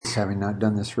This, having not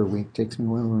done this for a week, takes me a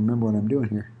while to remember what I'm doing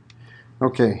here.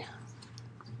 Okay.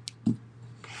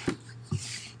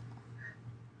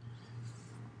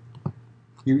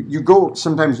 You go,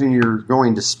 sometimes when you're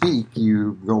going to speak,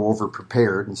 you go over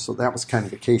prepared, and so that was kind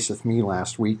of the case with me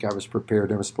last week. I was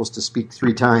prepared. I was supposed to speak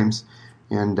 3 times,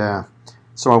 and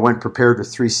so I went prepared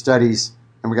with 3 studies,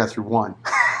 and we got through 1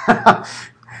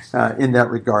 in that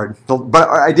regard. But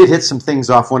I did hit some things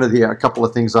off, a couple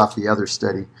of things off the other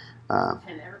study.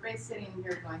 And everybody's sitting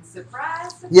here going,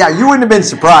 surprise, surprise. Yeah, you wouldn't have been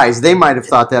surprised. They might have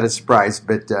thought that a surprise,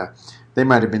 but they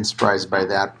might have been surprised by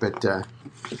that, but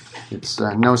it's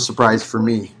no surprise for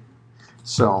me.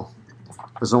 So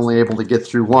I was only able to get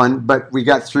through 1, but we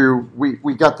got through,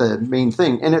 we got the main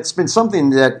thing. And it's been something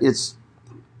that it's...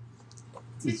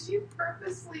 Did you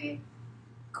purposely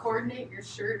coordinate your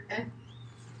shirt and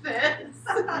this?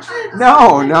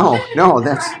 No,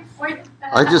 that's...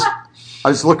 I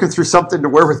was looking through something to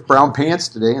wear with brown pants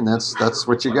today, and that's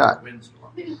what you got.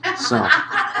 So.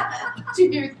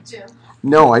 Did you, Jim?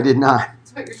 No, I did not.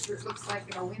 That's what your shirt looks like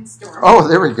in a windstorm. Oh,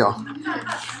 there we go.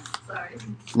 Sorry.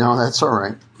 No, that's all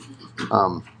right.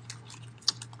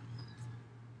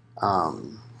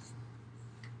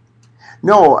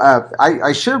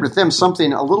 I shared with them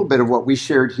something, a little bit of what we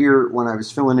shared here when I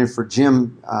was filling in for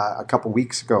Jim a couple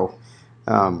weeks ago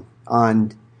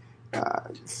on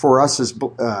for us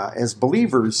as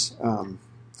believers,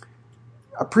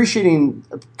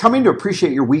 coming to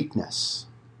appreciate your weakness.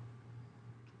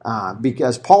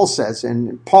 Because Paul says,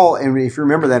 and if you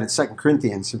remember that in 2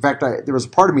 Corinthians, in fact, there was a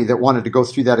part of me that wanted to go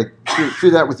through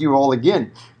that with you all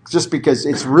again, just because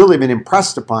it's really been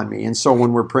impressed upon me. And so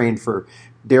when we're praying for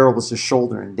Daryl with his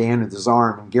shoulder and Dan with his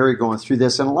arm and Gary going through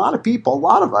this, and a lot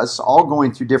of us all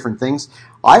going through different things,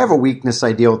 I have a weakness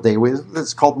I deal with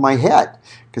that's called my head,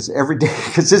 because every day,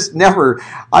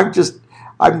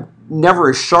 I'm never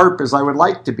as sharp as I would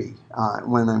like to be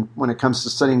when it comes to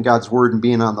studying God's Word and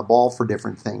being on the ball for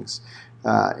different things.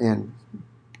 And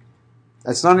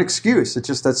that's not an excuse. It's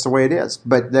just that's the way it is.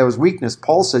 But that was weakness.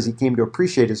 Paul says he came to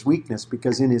appreciate his weakness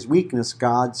because in his weakness,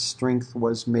 God's strength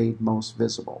was made most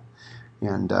visible.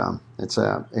 And it's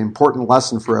an important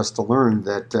lesson for us to learn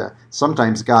that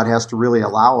sometimes God has to really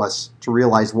allow us to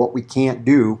realize what we can't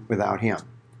do without Him.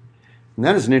 And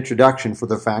that is an introduction for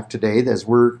the fact today that as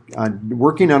we're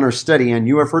working on our study on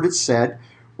You Have Heard It Said,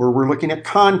 where we're looking at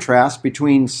contrast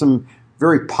between some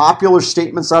very popular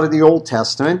statements out of the Old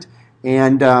Testament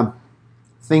and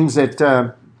things that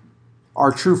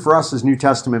are true for us as New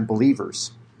Testament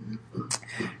believers.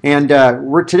 And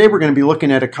today we're going to be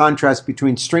looking at a contrast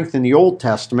between strength in the Old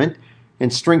Testament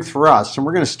and strength for us. And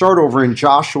we're going to start over in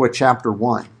Joshua chapter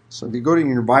 1. So if you go to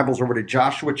your Bibles over to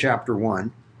Joshua chapter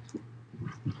 1.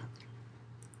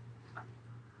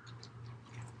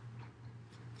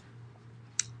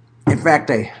 In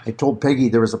fact, I told Peggy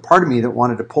there was a part of me that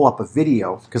wanted to pull up a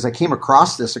video because I came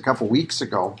across this a couple weeks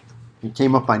ago. It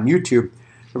came up on YouTube.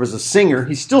 There was a singer,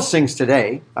 he still sings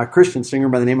today, a Christian singer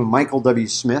by the name of Michael W.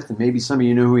 Smith, and maybe some of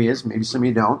you know who he is, maybe some of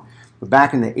you don't. But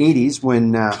back in the 80s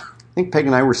when I think Peg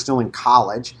and I were still in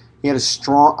college, he had a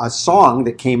song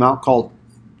that came out called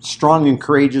Strong and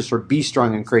Courageous or Be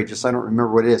Strong and Courageous. I don't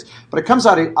remember what it is. But it comes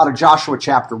out of Joshua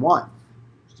chapter 1.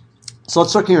 So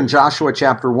let's look here in Joshua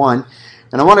chapter 1.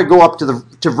 And I want to go up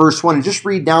to verse 1 and just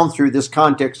read down through this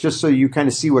context just so you kind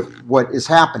of see what is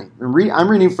happening. I'm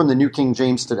reading from the New King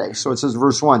James today. So it says,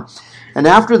 verse 1, And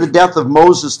after the death of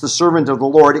Moses, the servant of the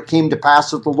Lord, it came to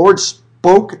pass that the Lord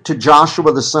spoke to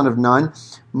Joshua the son of Nun,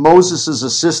 Moses'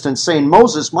 assistant, saying,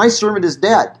 Moses, my servant is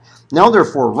dead. Now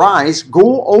therefore rise,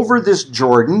 go over this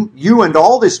Jordan, you and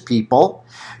all this people,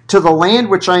 to the land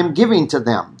which I am giving to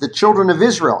them, the children of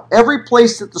Israel. Every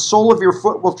place that the sole of your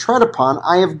foot will tread upon,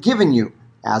 I have given you,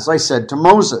 as I said to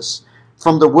Moses,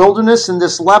 from the wilderness in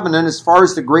this Lebanon as far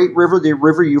as the great river, the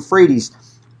river Euphrates,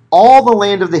 all the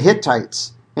land of the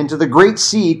Hittites, and to the great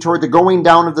sea toward the going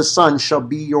down of the sun shall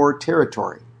be your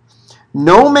territory.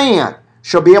 No man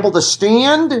shall be able to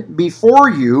stand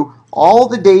before you all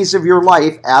the days of your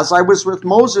life. As I was with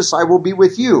Moses, I will be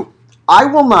with you. I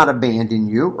will not abandon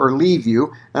you or leave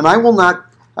you, and I will not,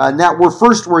 and that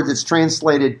first word that's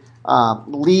translated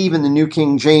leave in the New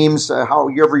King James,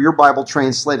 however your Bible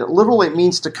translates it, literally it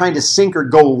means to kind of sink or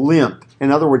go limp.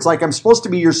 In other words, like I'm supposed to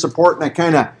be your support and I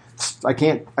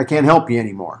can't help you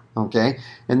anymore. Okay?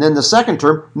 And then the second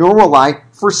term, nor will I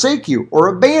forsake you or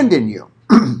abandon you.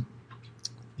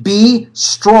 Be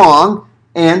strong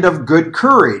and of good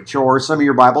courage, or some of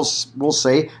your Bibles will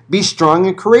say, be strong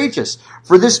and courageous.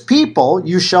 For this people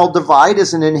you shall divide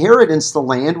as an inheritance the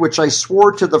land which I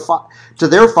swore to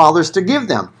their fathers to give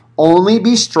them. Only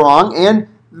be strong and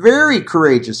very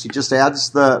courageous. He just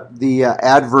adds the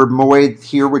adverb moed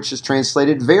here, which is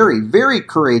translated very, very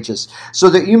courageous, so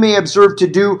that you may observe to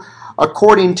do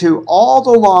according to all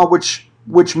the law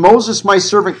which Moses my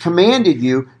servant commanded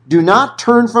you. Do not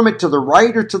turn from it to the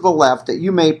right or to the left, that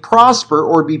you may prosper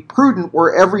or be prudent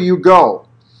wherever you go.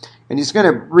 And he's going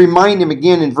to remind him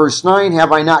again in verse 9,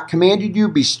 have I not commanded you?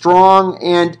 Be strong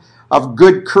and of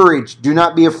good courage. Do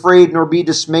not be afraid nor be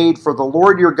dismayed, for the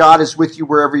Lord your God is with you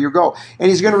wherever you go. And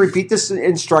he's going to repeat this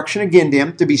instruction again to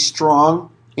him, to be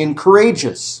strong and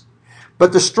courageous.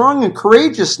 But the strong and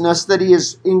courageousness that he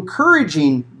is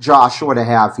encouraging Joshua to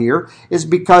have here is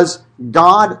because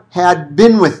God had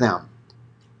been with them.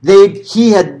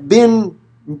 He had been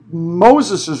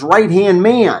Moses' right-hand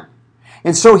man.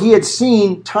 And so he had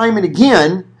seen time and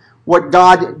again what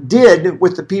God did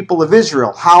with the people of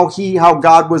Israel, how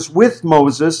God was with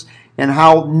Moses and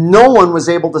how no one was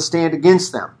able to stand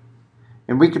against them.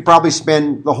 And we could probably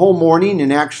spend the whole morning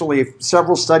and actually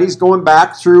several studies going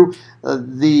back through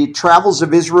the travels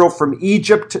of Israel from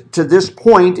Egypt to this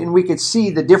point, and we could see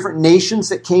the different nations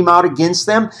that came out against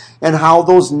them and how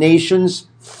those nations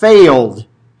failed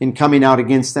in coming out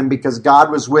against them because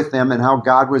God was with them and how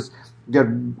God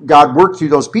worked through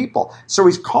those people. So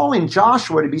he's calling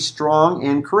Joshua to be strong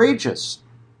and courageous.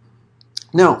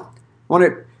 Now, I want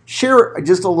to share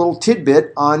just a little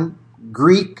tidbit on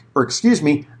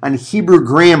on Hebrew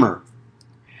grammar.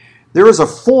 There's a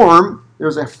form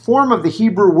of the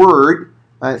Hebrew word,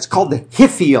 it's called the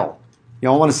hifil. You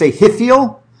all want to say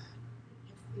hifil?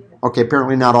 Okay,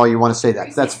 apparently not all you want to say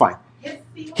that. That's fine.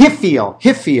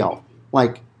 Hifil,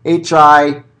 like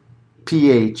Hipphil.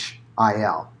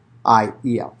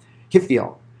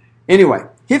 Hifil. Anyway,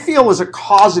 hifil is a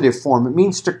causative form. It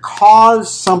means to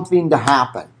cause something to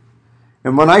happen.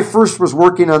 And when I first was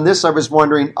working on this, I was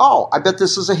wondering, I bet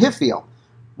this is a hifil.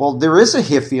 Well, there is a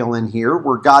hifil in here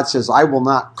where God says, I will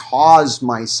not cause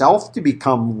myself to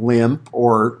become limp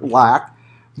or lack.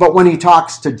 But when he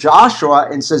talks to Joshua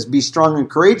and says, be strong and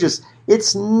courageous,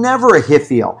 it's never a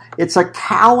hifil. It's a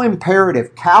kal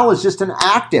imperative. Kal is just an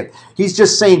active. He's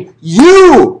just saying,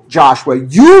 you, Joshua,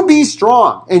 you be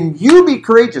strong and you be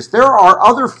courageous. There are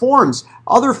other forms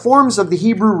of the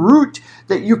Hebrew root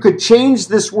that you could change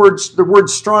the word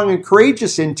strong and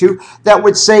courageous into that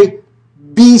would say,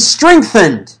 be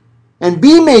strengthened and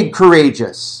be made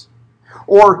courageous.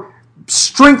 Or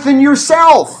strengthen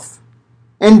yourself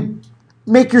and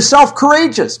make yourself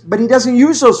courageous. But he doesn't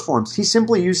use those forms. He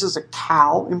simply uses a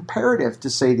kal imperative to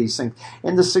say these things.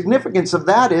 And the significance of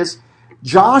that is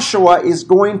Joshua is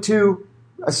going to,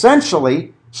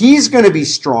 essentially, he's going to be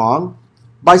strong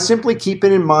by simply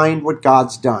keeping in mind what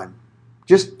God's done.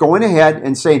 Just going ahead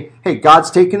and saying, hey,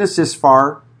 God's taken us this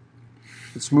far.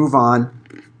 Let's move on.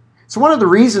 So one of the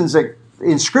reasons that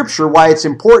in Scripture why it's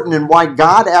important and why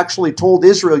God actually told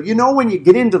Israel, when you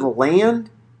get into the land,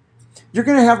 you're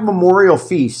going to have memorial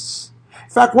feasts. In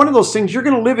fact, one of those things, you're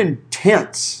going to live in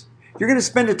tents. You're going to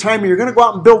spend a time, you're going to go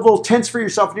out and build little tents for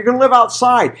yourself, and you're going to live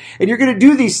outside, and you're going to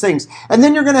do these things. And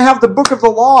then you're going to have the book of the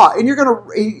law, and you're going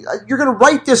to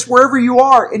write this wherever you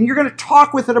are, and you're going to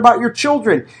talk with it about your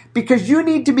children, because you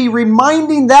need to be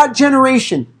reminding that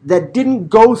generation that didn't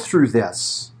go through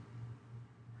this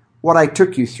what I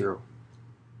took you through.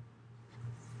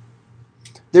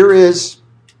 There is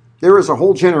a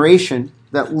whole generation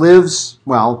that lives,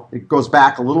 it goes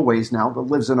back a little ways now, but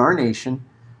lives in our nation,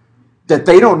 that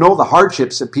they don't know the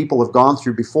hardships that people have gone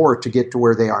through before to get to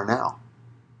where they are now.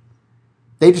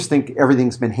 They just think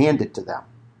everything's been handed to them.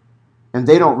 And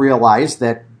they don't realize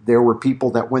that there were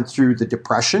people that went through the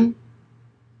Depression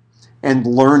and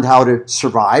learned how to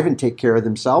survive and take care of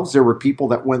themselves. There were people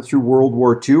that went through World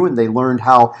War II and they learned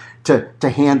how to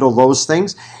handle those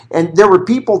things. And there were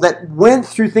people that went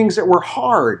through things that were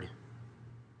hard.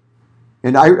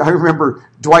 And I remember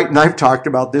Dwight and I've talked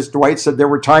about this. Dwight said there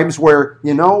were times where,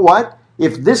 you know what?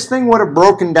 If this thing would have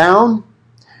broken down,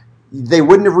 they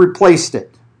wouldn't have replaced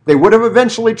it. They would have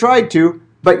eventually tried to,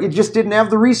 but you just didn't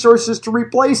have the resources to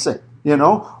replace it,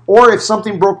 Or if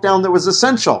something broke down that was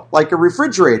essential, like a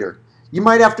refrigerator, you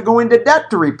might have to go into debt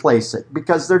to replace it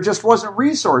because there just wasn't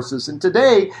resources. And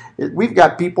today, we've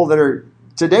got people that are,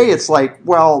 it's like,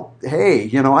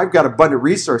 hey, I've got abundant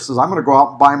resources. I'm going to go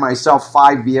out and buy myself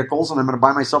 5 vehicles, and I'm going to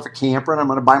buy myself a camper, and I'm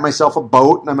going to buy myself a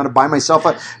boat, and I'm going to buy myself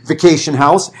a vacation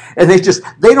house. And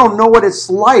they don't know what it's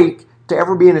like to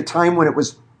ever be in a time when it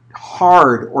was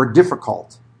hard or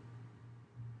difficult.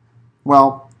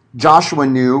 Well, God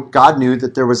knew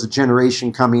that there was a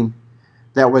generation coming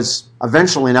that was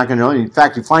eventually not going to. In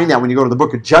fact, you find that when you go to the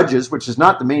book of Judges, which is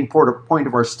not the main point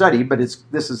of our study, but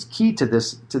this is key to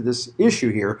this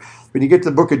issue here. When you get to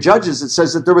the book of Judges, it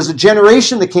says that there was a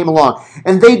generation that came along,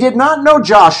 and they did not know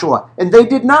Joshua, and they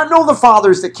did not know the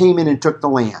fathers that came in and took the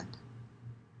land.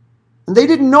 And they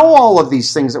didn't know all of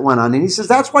these things that went on. And he says,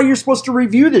 that's why you're supposed to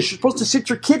review this. You're supposed to sit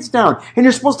your kids down, and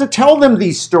you're supposed to tell them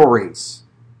these stories.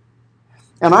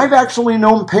 And I've actually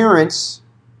known parents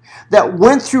that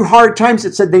went through hard times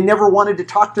that said they never wanted to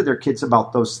talk to their kids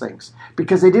about those things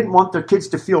because they didn't want their kids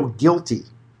to feel guilty.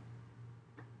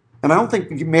 And I don't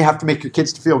think you may have to make your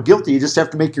kids to feel guilty. You just have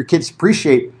to make your kids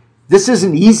appreciate this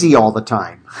isn't easy all the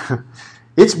time.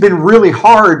 It's been really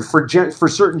hard for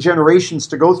certain generations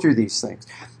to go through these things.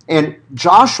 And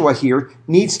Joshua here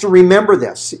needs to remember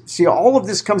this. See, all of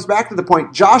this comes back to the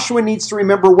point. Joshua needs to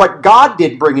remember what God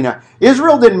did bringing up.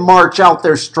 Israel didn't march out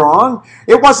there strong.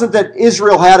 It wasn't that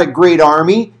Israel had a great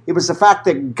army. It was the fact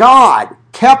that God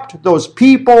kept those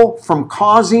people from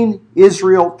causing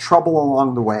Israel trouble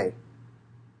along the way.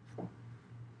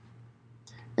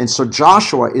 And so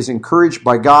Joshua is encouraged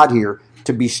by God here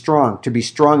to be strong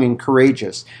and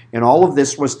courageous. And all of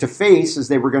this was to face, as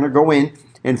they were going to go in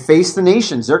and face the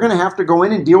nations. They're going to have to go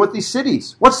in and deal with these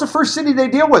cities. What's the first city they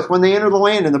deal with when they enter the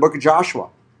land in the book of Joshua?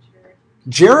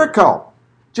 Jericho.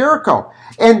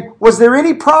 And was there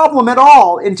any problem at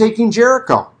all in taking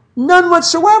Jericho? None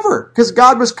whatsoever, because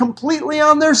God was completely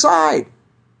on their side.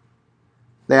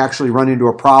 They actually run into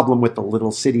a problem with the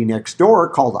little city next door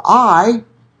called Ai,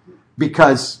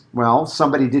 because, well,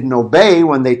 somebody didn't obey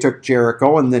when they took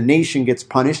Jericho, and the nation gets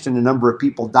punished and a number of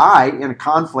people die in a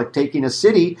conflict taking a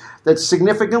city that's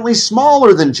significantly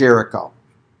smaller than Jericho.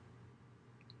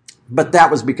 But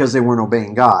that was because they weren't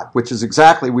obeying God, which is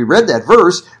exactly, we read that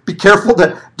verse, be careful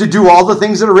to do all the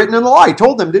things that are written in the law. He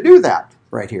told them to do that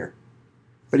right here.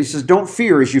 But he says, don't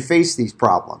fear as you face these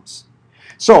problems.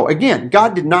 So again,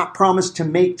 God did not promise to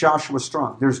make Joshua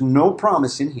strong. There's no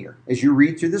promise in here. As you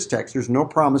read through this text, there's no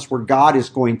promise where God is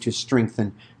going to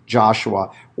strengthen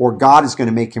Joshua or God is going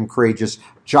to make him courageous.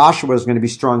 Joshua is going to be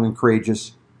strong and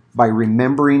courageous by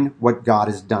remembering what God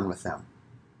has done with them.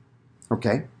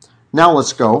 Okay, now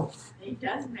let's go. He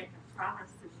does make a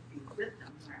promise to be with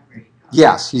them wherever he goes.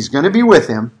 Yes, he's going to be with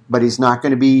him, but he's not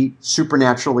going to be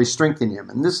supernaturally strengthening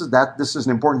him. And this is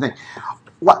an important thing.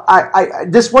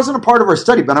 This wasn't a part of our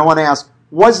study, but I want to ask,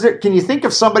 can you think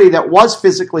of somebody that was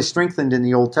physically strengthened in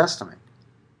the Old Testament?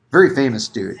 Very famous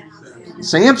dude.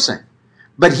 Samson.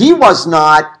 But he wasn't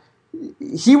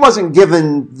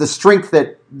given the strength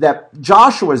that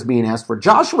Joshua is being asked for.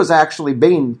 Joshua's actually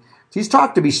he's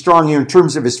taught to be strong here in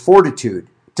terms of his fortitude,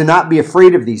 to not be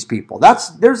afraid of these people.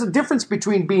 There's a difference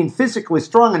between being physically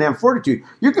strong and have fortitude.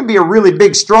 You can be a really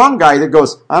big, strong guy that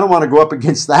goes, I don't want to go up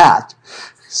against that.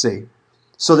 See?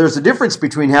 So there's a difference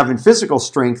between having physical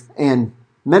strength and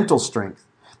mental strength.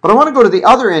 But I want to go to the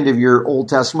other end of your Old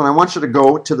Testament. I want you to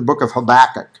go to the book of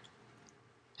Habakkuk.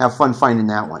 Have fun finding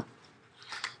that one.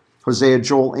 Hosea,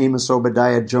 Joel, Amos,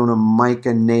 Obadiah, Jonah,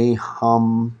 Micah,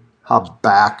 Nahum,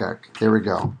 Habakkuk. There we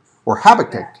go. Or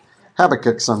Habakkuk.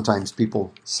 Habakkuk, sometimes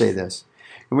people say this.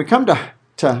 When we come to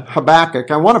Habakkuk,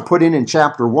 I want to put in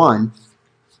chapter 1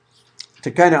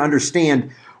 to kind of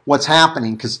understand what's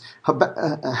happening, because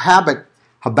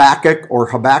Habakkuk or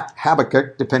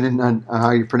Habakkuk, depending on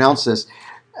how you pronounce this,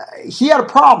 he had a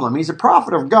problem. He's a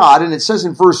prophet of God, and it says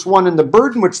in verse 1, and the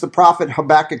burden which the prophet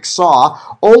Habakkuk saw,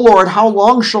 O Lord, how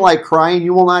long shall I cry, and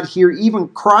you will not hear, even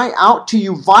cry out to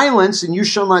you violence, and you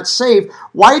shall not save?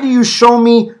 Why do you show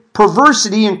me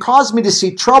perversity and cause me to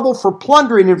see trouble? For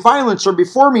plundering and violence are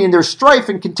before me, and there's strife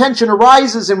and contention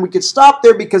arises. And we could stop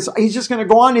there, because he's just going to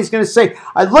go on. He's going to say,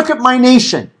 I look at my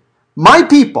nation, my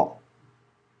people,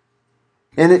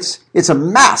 and it's a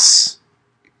mess.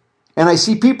 And I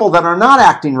see people that are not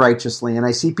acting righteously, and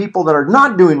I see people that are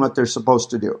not doing what they're supposed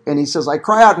to do. And he says, I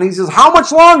cry out, and he says, how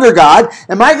much longer, God,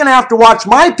 am I going to have to watch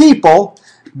my people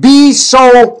be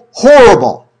so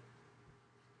horrible?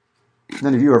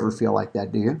 None of you ever feel like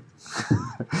that, do you?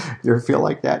 You ever feel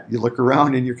like that? You look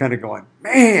around and you're kind of going,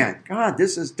 man, God,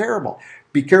 this is terrible.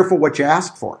 Be careful what you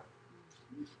ask for.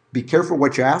 Be careful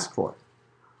what you ask for.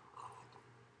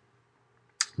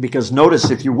 Because notice,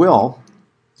 if you will,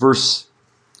 verse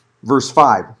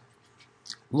 5.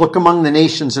 Look among the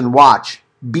nations and watch.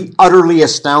 Be utterly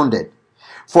astounded.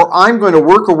 For I'm going to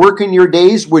work a work in your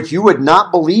days which you would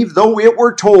not believe, though it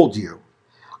were told you.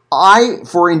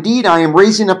 For indeed I am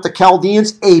raising up the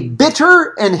Chaldeans, a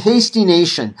bitter and hasty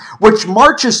nation, which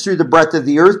marches through the breadth of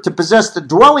the earth to possess the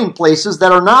dwelling places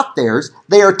that are not theirs.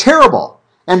 They are terrible,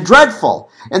 and dreadful,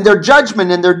 and their judgment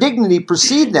and their dignity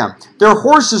precede them. Their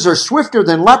horses are swifter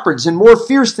than leopards and more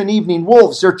fierce than evening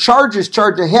wolves. Their chargers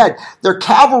charge ahead. Their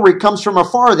cavalry comes from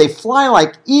afar. They fly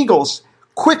like eagles,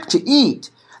 quick to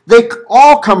eat. They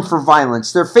all come for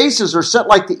violence. Their faces are set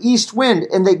like the east wind,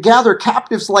 and they gather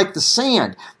captives like the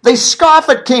sand. They scoff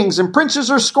at kings, and princes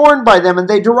are scorned by them, and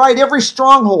they deride every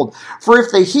stronghold. For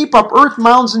if they heap up earth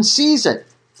mounds and seize it,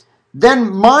 then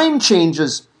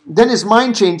his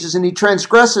mind changes, and he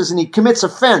transgresses, and he commits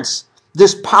offense,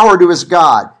 this power to his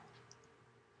God.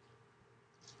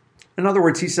 In other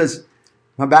words, he says,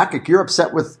 Habakkuk, you're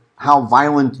upset with how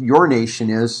violent your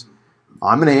nation is.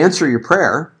 I'm going to answer your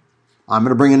prayer. I'm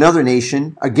going to bring another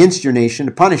nation against your nation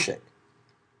to punish it.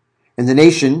 And the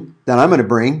nation that I'm going to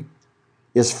bring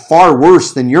is far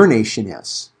worse than your nation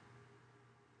is.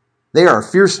 They are a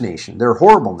fierce nation. They're a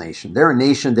horrible nation. They're a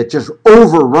nation that just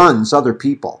overruns other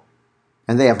people.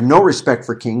 And they have no respect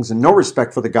for kings and no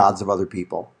respect for the gods of other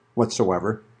people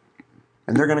whatsoever.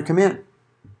 And they're going to come in.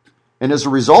 And as a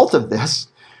result of this,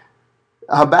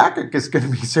 Habakkuk is going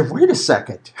to be saying, wait a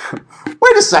second.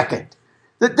 Wait a second.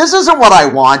 This isn't what I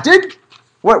wanted.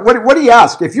 What do you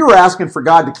ask? If you were asking for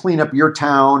God to clean up your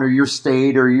town or your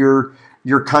state or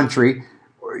your country,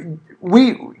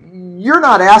 you're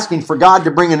not asking for God to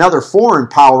bring another foreign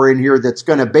power in here that's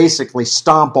going to basically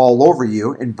stomp all over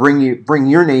you and bring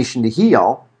your nation to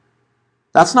heel.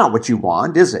 That's not what you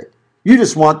want, is it? You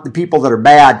just want the people that are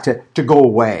bad to go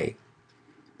away,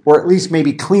 or at least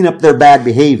maybe clean up their bad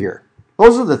behavior.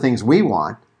 Those are the things we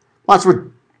want. Well, that's what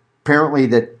apparently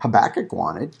that Habakkuk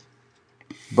wanted.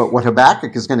 But what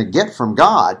Habakkuk is going to get from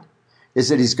God is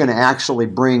that he's going to actually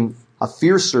bring a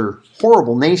fiercer,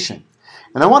 horrible nation.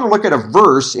 And I want to look at a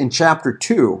verse in chapter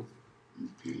 2.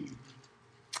 I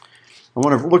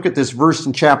want to look at this verse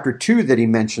in chapter 2 that he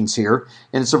mentions here.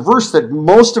 And it's a verse that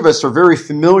most of us are very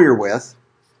familiar with.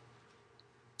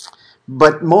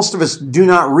 But most of us do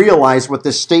not realize what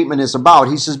this statement is about.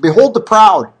 He says, behold the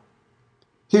proud.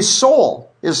 His soul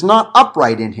is not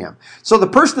upright in him. So the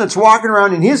person that's walking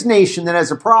around in his nation that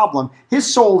has a problem,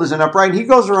 his soul isn't upright. He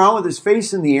goes around with his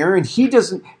face in the air, and he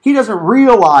doesn't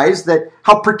realize that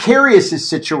how precarious his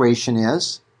situation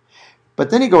is. But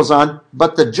then he goes on,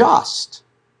 but the just,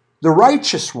 the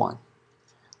righteous one,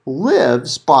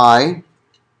 lives by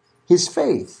his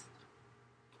faith.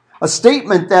 A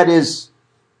statement that is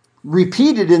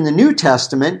repeated in the New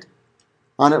Testament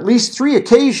on at least 3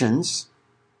 occasions.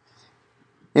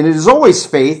 And it is always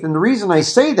faith, and the reason I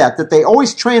say that they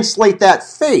always translate that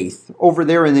faith over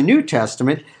there in the New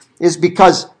Testament is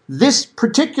because this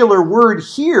particular word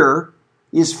here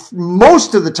is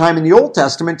most of the time in the Old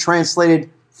Testament translated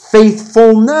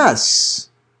faithfulness.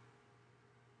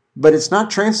 But it's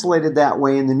not translated that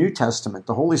way in the New Testament.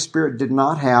 The Holy Spirit did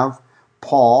not have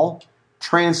Paul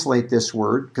translate this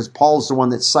word, because Paul is the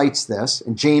one that cites this,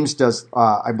 and James does,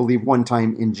 I believe, one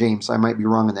time in James. I might be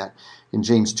wrong on that, in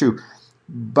James 2.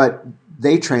 But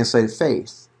they translate it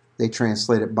faith. They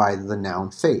translate it by the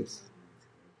noun faith.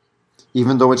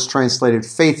 Even though it's translated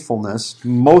faithfulness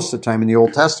most of the time in the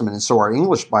Old Testament, and so our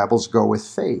English Bibles go with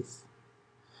faith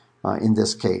in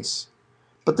this case.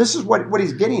 But this is what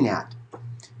he's getting at.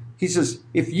 He says,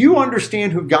 if you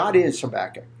understand who God is,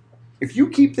 Habakkuk, if you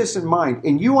keep this in mind,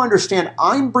 and you understand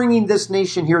I'm bringing this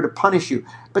nation here to punish you,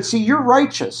 but see, you're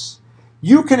righteous.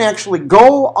 You can actually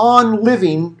go on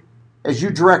living as you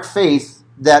direct faith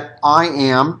that I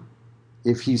am,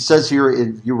 if he says here,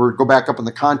 if you were to go back up in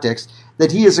the context,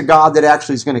 that he is a God that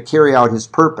actually is going to carry out his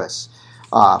purpose.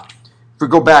 If we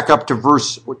go back up to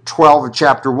verse 12 of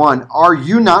chapter 1, are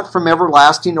you not from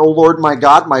everlasting, O Lord my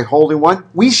God, my Holy One?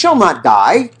 We shall not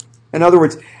die. In other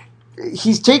words,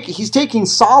 he's taking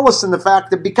solace in the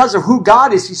fact that because of who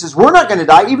God is, he says, we're not going to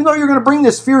die, even though you're going to bring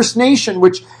this fierce nation,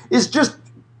 which is just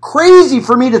crazy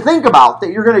for me to think about, that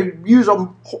you're going to use a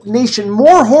nation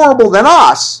more horrible than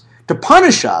us to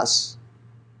punish us.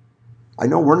 I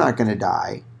know we're not going to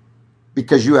die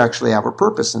because you actually have a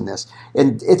purpose in this.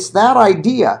 And it's that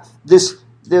idea, this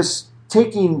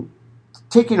taking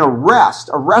a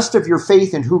rest of your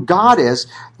faith in who God is,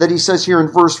 that he says here in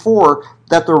verse 4,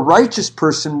 that the righteous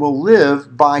person will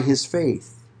live by his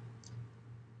faith.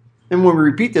 And when we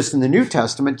repeat this in the New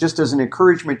Testament, just as an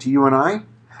encouragement to you and I,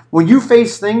 when you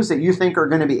face things that you think are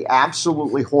going to be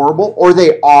absolutely horrible, or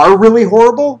they are really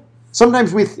horrible,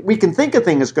 sometimes we can think a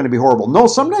thing is going to be horrible. No,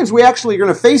 sometimes we actually are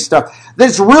going to face stuff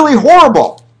that's really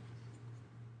horrible.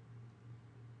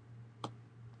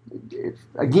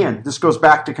 Again, this goes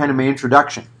back to kind of my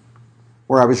introduction,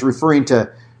 where I was referring to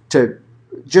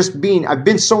just being, I've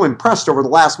been so impressed over the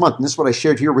last month, and this is what I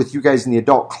shared here with you guys in the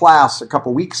adult class a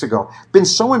couple weeks ago, been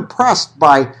so impressed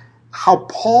by how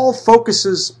Paul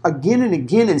focuses again and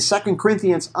again in 2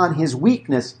 Corinthians on his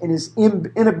weakness and his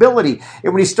inability.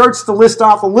 And when he starts to list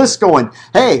off a list going,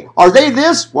 hey, are they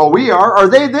this? Well, we are. Are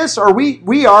they this? Are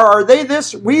we are. Are they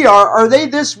this? We are. Are they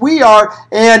this? We are.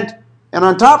 And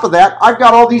on top of that, I've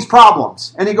got all these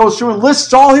problems. And he goes through and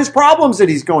lists all his problems that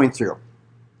he's going through.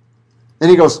 And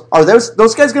he goes, are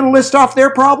those guys going to list off their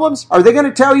problems? Are they going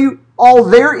to tell you all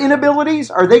their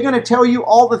inabilities? Are they going to tell you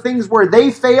all the things where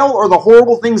they fail or the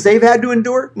horrible things they've had to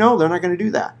endure? No, they're not going to do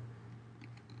that.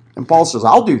 And Paul says,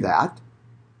 I'll do that,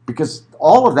 because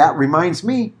all of that reminds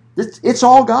me, it's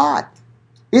all God.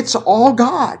 It's all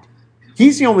God.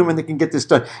 He's the only one that can get this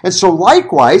done. And so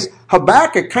likewise,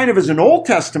 Habakkuk, kind of as an Old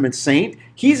Testament saint,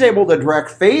 he's able to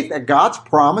direct faith at God's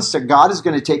promise that God is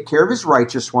going to take care of his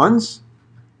righteous ones.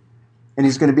 And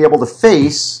he's going to be able to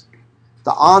face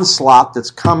the onslaught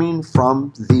that's coming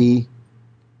from the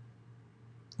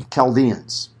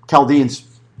Chaldeans. Chaldeans,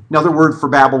 another word for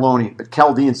Babylonian, but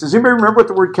Chaldeans. Does anybody remember what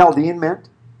the word Chaldean meant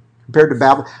compared to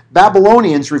Babylon?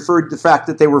 Babylonians referred to the fact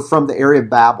that they were from the area of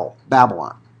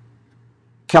Babylon.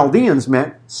 Chaldeans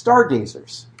meant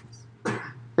stargazers.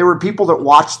 They were people that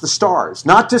watched the stars,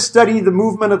 not to study the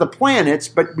movement of the planets,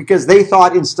 but because they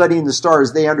thought in studying the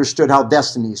stars, they understood how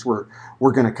destinies were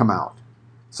going to come out.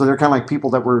 So they're kind of like people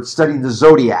that were studying the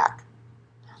zodiac.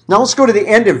 Now let's go to the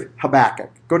end of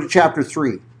Habakkuk. Go to chapter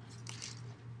 3.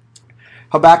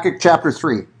 Habakkuk chapter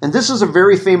 3. And this is a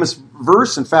very famous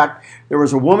verse. In fact, there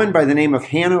was a woman by the name of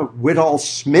Hannah Whitall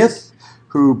Smith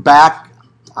who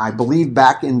I believe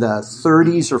back in the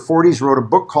 30s or 40s, wrote a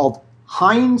book called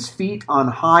Hind's Feet on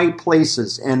High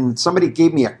Places. And somebody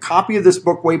gave me a copy of this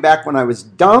book way back when I was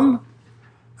dumb.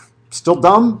 Still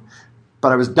dumb,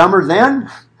 but I was dumber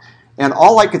then. And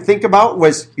all I could think about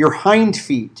was your hind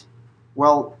feet.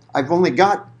 Well, I've only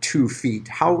got 2 feet.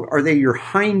 How are they your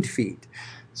hind feet?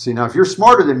 See, now if you're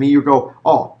smarter than me, you go,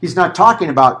 oh, he's not talking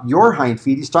about your hind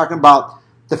feet. He's talking about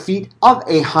the feet of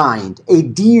a hind, a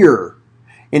deer.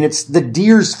 And it's the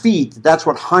deer's feet. That's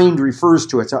what hind refers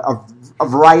to. It's a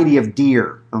variety of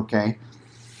deer, okay?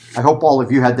 I hope all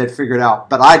of you had that figured out,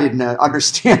 but I didn't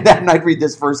understand that, and I'd read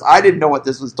this verse. I didn't know what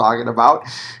this was talking about.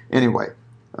 Anyway,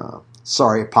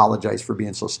 sorry, apologize for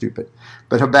being so stupid.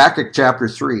 But Habakkuk chapter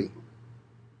 3,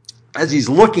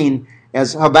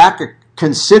 as Habakkuk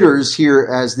considers here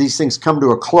as these things come to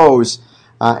a close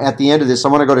at the end of this, I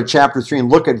want to go to chapter 3 and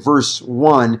look at verse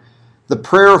 1. The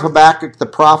prayer of Habakkuk the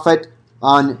prophet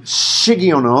on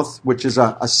Shigionoth, which is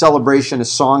a celebration, a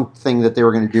song thing that they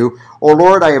were going to do. O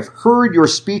Lord, I have heard your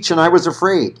speech and I was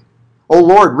afraid. O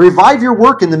Lord, revive your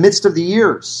work in the midst of the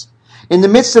years. In the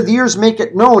midst of the years, make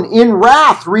it known. In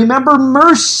wrath, remember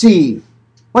mercy.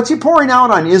 What's he pouring out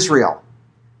on Israel?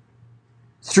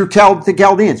 Through the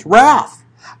Chaldeans. Wrath.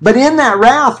 But in that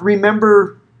wrath,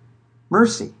 remember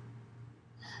mercy.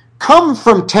 Come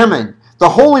from Teman, the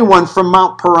Holy One from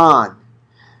Mount Paran.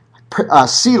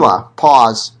 Selah,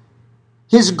 pause.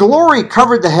 His glory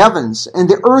covered the heavens, and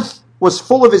the earth was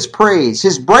full of his praise.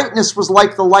 His brightness was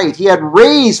like the light. He had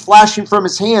rays flashing from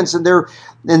his hands, and there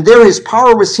his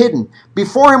power was hidden.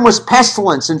 Before him was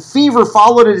pestilence, and fever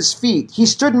followed at his feet. He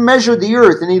stood and measured the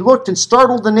earth, and he looked and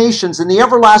startled the nations, and the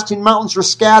everlasting mountains were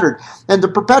scattered, and the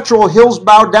perpetual hills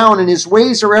bowed down, and his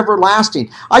ways are everlasting.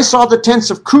 I saw the tents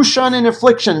of Cushan in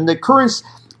affliction, and the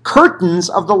curtains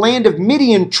of the land of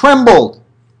Midian trembled.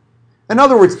 In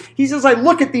other words, he says, I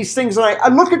look at these things, and I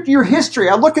look at your history.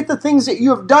 I look at the things that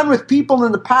you have done with people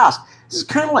in the past.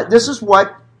 This is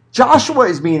what Joshua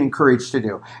is being encouraged to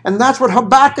do. And that's what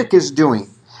Habakkuk is doing.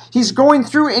 He's going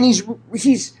through and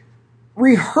he's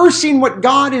rehearsing what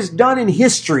God has done in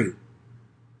history.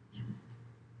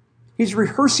 He's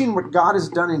rehearsing what God has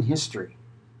done in history.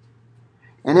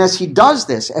 And as he does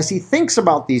this, as he thinks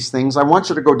about these things, I want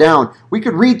you to go down. We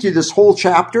could read through this whole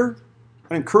chapter.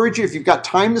 I encourage you, if you've got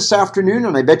time this afternoon,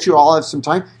 and I bet you all have some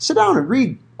time, sit down and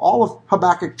read all of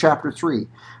Habakkuk chapter 3.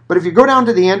 But if you go down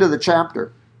to the end of the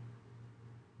chapter,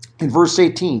 in verse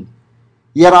 18,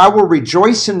 yet I will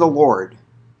rejoice in the Lord.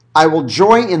 I will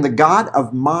joy in the God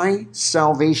of my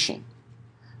salvation.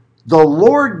 The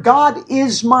Lord God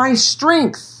is my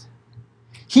strength.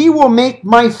 He will make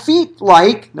my feet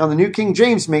like, now the New King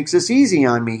James makes this easy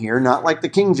on me here, not like the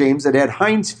King James that had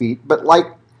hind's feet, but like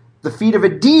the feet of a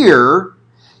deer.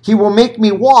 He will make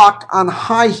me walk on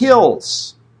high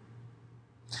hills.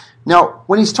 Now,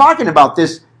 when he's talking about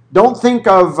this, don't think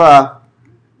of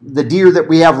the deer that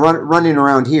we have running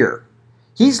around here.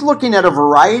 He's looking at a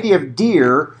variety of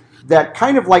deer that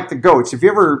kind of like the goats. Have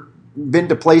you ever been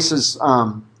to places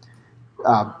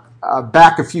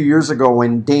back a few years ago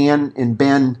when Dan and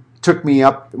Ben took me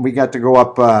up, and we got to go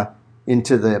up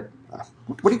into the,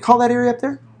 what do you call that area up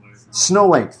there? Snow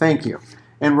Lake, thank you.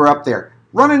 And we're up there.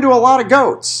 Run into a lot of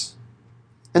goats.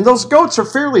 And those goats are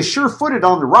fairly sure-footed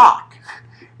on the rock.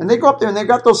 And they go up there and they've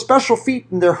got those special feet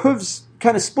and their hooves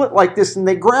kind of split like this and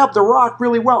they grab the rock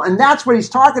really well. And that's what he's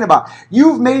talking about.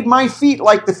 You've made my feet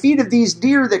like the feet of these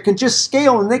deer that can just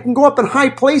scale and they can go up in high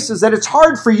places that it's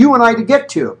hard for you and I to get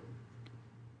to.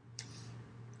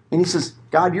 And he says,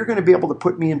 God, you're going to be able to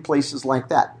put me in places like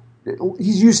that.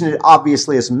 He's using it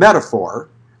obviously as a metaphor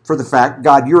for the fact,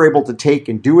 God, you're able to take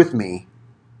and do with me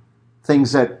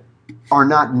things that are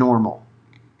not normal.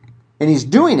 And he's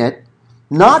doing it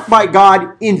not by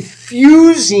God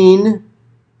infusing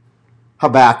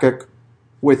Habakkuk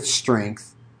with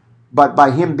strength, but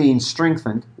by him being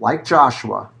strengthened, like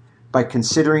Joshua, by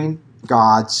considering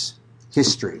God's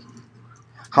history,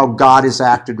 how God has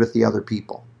acted with the other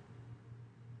people.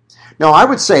 Now, I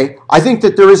would say, I think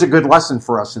that there is a good lesson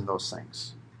for us in those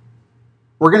things.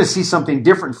 We're going to see something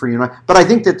different for you and I, but I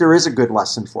think that there is a good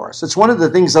lesson for us. It's one of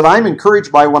the things that I'm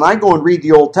encouraged by when I go and read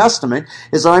the Old Testament,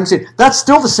 is that I'm saying, that's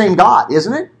still the same God,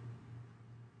 isn't it?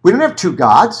 We don't have two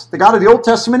gods. The God of the Old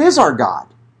Testament is our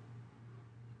God.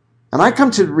 And I come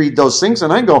to read those things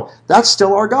and I go, that's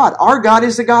still our God. Our God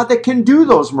is the God that can do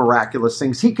those miraculous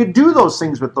things. He could do those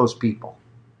things with those people.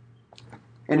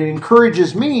 And it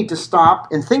encourages me to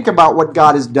stop and think about what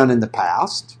God has done in the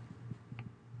past.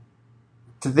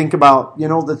 To think about,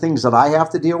 the things that I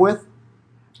have to deal with.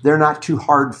 They're not too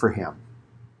hard for him.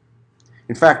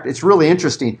 In fact, it's really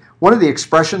interesting. One of the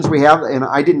expressions we have, and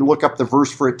I didn't look up the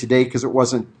verse for it today because it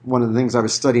wasn't one of the things I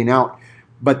was studying out,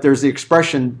 but there's the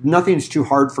expression, nothing's too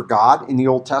hard for God in the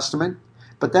Old Testament.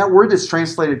 But that word that's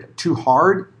translated too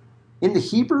hard, in the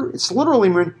Hebrew, it's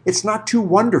literally, it's not too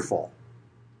wonderful.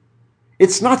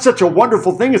 It's not such a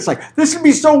wonderful thing. It's like, this would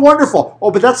be so wonderful. Oh,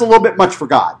 but that's a little bit much for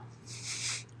God.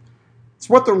 It's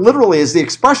what there literally is the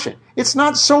expression. It's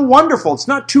not so wonderful. It's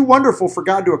not too wonderful for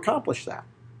God to accomplish that.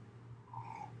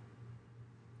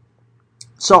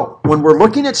 So, when we're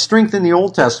looking at strength in the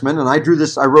Old Testament, and I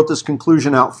wrote this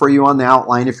conclusion out for you on the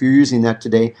outline if you're using that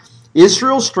today,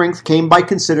 Israel's strength came by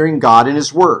considering God and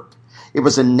his word. It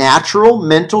was a natural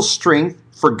mental strength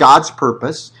for God's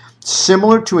purpose,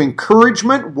 similar to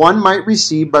encouragement one might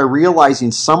receive by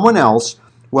realizing someone else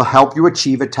will help you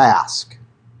achieve a task.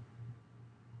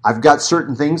 I've got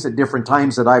certain things at different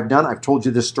times that I've done. I've told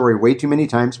you this story way too many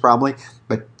times probably,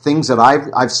 but things that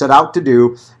I've set out to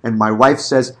do, and my wife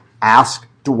says, ask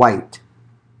Dwight.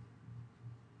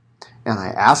 And I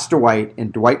asked Dwight,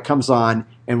 and Dwight comes on,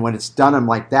 and when it's done, I'm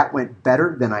like, that went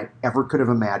better than I ever could have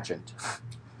imagined.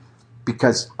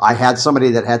 Because I had somebody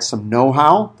that had some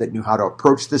know-how, that knew how to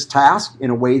approach this task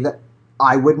in a way that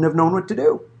I wouldn't have known what to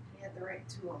do. He had the right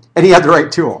tool. And he had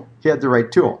the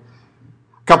right tool.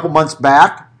 A couple months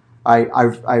back,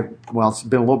 it's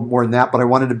been a little bit more than that, but I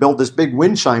wanted to build this big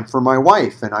wind chime for my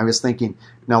wife. And I was thinking,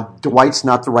 now Dwight's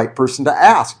not the right person to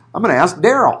ask. I'm going to ask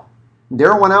Daryl.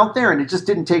 Daryl went out there, and it just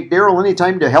didn't take Daryl any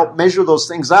time to help measure those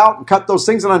things out and cut those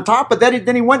things. And on top of that,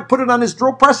 then he went and put it on his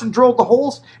drill press and drilled the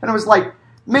holes. And I was like,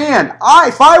 man,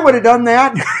 if I would have done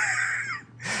that,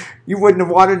 you wouldn't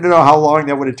have wanted to know how long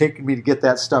that would have taken me to get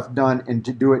that stuff done and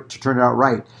to do it, to turn it out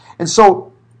right. And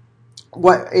so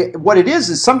what it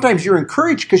is sometimes you're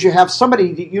encouraged because you have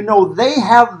somebody that they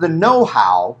have the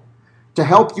know-how to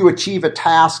help you achieve a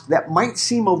task that might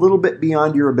seem a little bit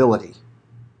beyond your ability.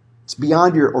 It's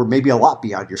beyond or maybe a lot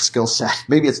beyond your skill set.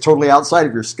 Maybe it's totally outside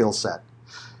of your skill set.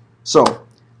 So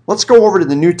let's go over to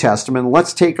the New Testament and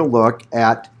let's take a look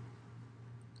at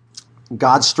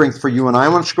God's strength for you and I. I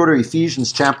want to go to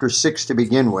Ephesians chapter 6 to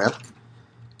begin with.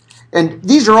 And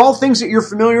these are all things that you're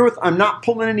familiar with. I'm not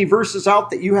pulling any verses out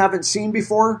that you haven't seen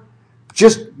before,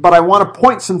 but I want to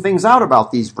point some things out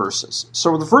about these verses.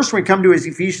 So the first one we come to is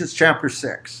Ephesians chapter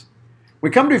 6. We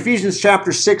come to Ephesians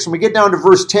chapter 6 and we get down to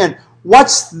verse 10.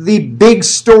 What's the big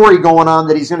story going on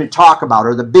that he's going to talk about,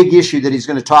 or the big issue that he's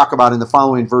going to talk about in the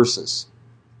following verses?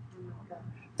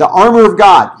 The armor of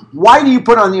God. Why do you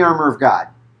put on the armor of God?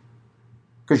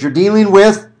 Because you're dealing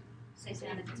with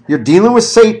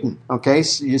Satan, okay?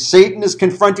 So Satan is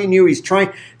confronting you. He's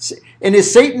trying, and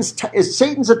is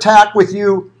Satan's attack with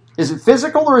you? Is it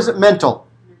physical or is it mental?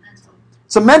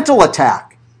 It's a mental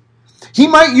attack. He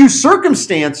might use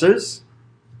circumstances,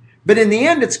 but in the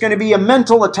end, it's going to be a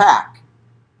mental attack.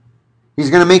 He's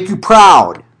going to make you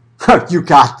proud. You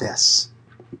got this.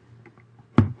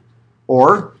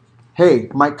 Or, hey,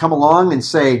 might come along and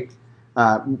say,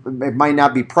 it might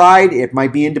not be pride, it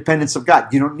might be independence of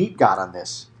God. You don't need God on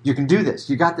this. You can do this.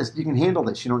 You got this. You can handle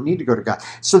this. You don't need to go to God.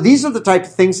 So these are the type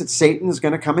of things that Satan is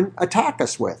going to come and attack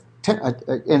us with.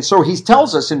 And so he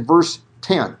tells us in verse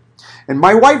 10, And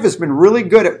my wife has been really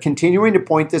good at continuing to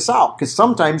point this out, because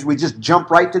sometimes we just jump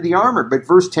right to the armor. But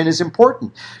verse 10 is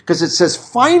important, because it says,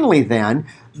 finally then,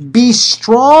 be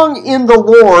strong in the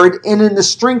Lord and in the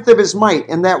strength of his might.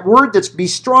 And that word that's be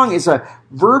strong is a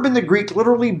verb in the Greek,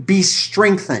 literally be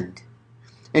strengthened.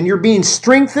 And you're being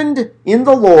strengthened in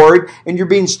the Lord, and you're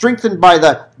being strengthened by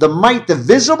the might, the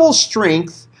visible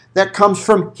strength that comes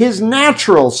from his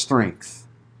natural strength.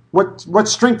 What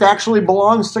strength actually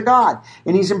belongs to God.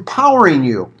 And he's empowering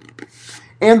you.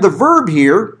 And the verb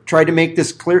here, try to make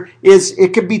this clear, is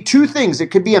it could be two things. It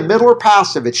could be a middle or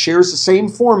passive. It shares the same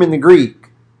form in the Greek.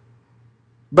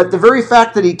 But the very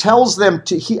fact that he tells them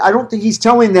I don't think he's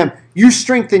telling them, you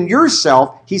strengthen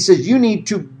yourself. He says you need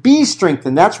to be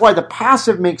strengthened. That's why the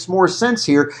passive makes more sense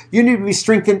here. You need to be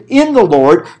strengthened in the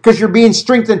Lord, because you're being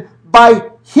strengthened by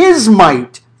his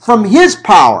might, from his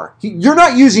power. You're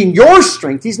not using your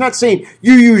strength. He's not saying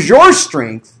you use your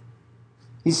strength.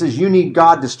 He says you need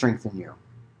God to strengthen you.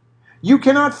 You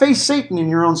cannot face Satan in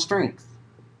your own strength.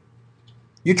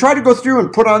 You try to go through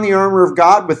and put on the armor of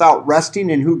God without resting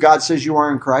in who God says you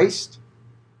are in Christ.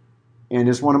 And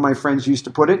as one of my friends used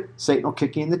to put it, Satan will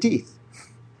kick you in the teeth.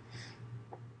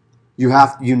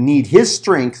 You need his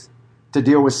strength to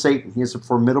deal with Satan. He is a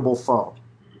formidable foe.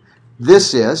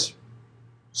 This is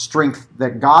strength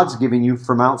that God's giving you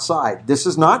from outside. This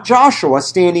is not Joshua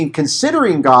standing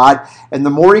considering God, and the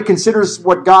more he considers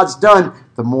what God's done,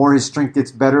 the more his strength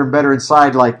gets better and better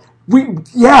inside, like, we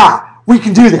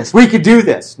can do this, we can do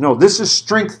this. No, this is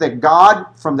strength that God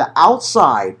from the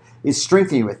outside is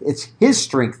strengthening you with. It's his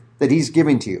strength that he's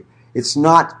giving to you. It's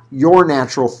not your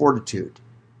natural fortitude.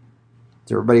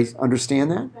 Does everybody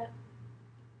understand that? But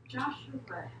Joshua,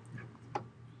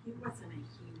 he wasn't a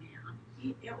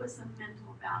he-man. It was a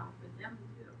mental battle for them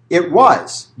too. It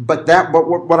was, but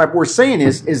what we're saying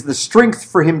is the strength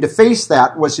for him to face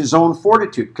that was his own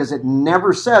fortitude, because it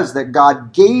never says that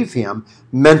God gave him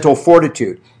mental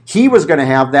fortitude. He was going to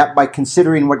have that by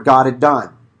considering what God had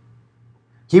done.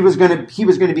 He was going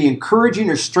to be encouraging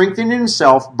or strengthening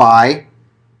himself by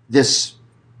this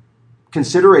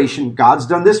consideration. God's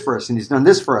done this for us, and he's done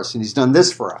this for us, and he's done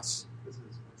this for us.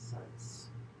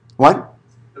 What?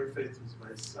 Their faith was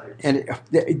by sight.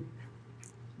 And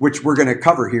which we're going to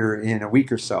cover here in a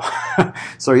week or so.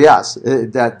 So yes,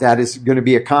 that is going to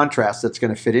be a contrast that's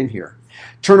going to fit in here.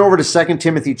 Turn over to 2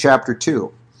 Timothy chapter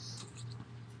 2.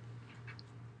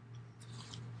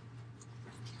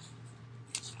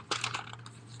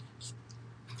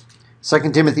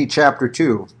 2 Timothy chapter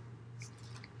 2.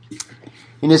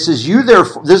 And it says, you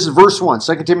therefore, this is verse 1,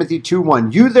 2 Timothy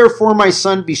 2:1. You therefore, my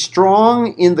son, be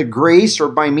strong in the grace, or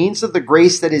by means of the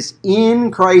grace that is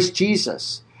in Christ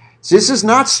Jesus. So this is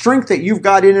not strength that you've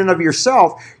got in and of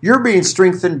yourself. You're being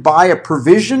strengthened by a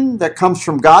provision that comes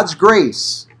from God's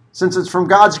grace. Since it's from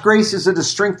God's grace, is it a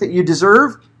strength that you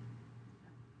deserve?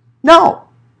 No,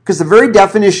 because the very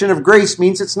definition of grace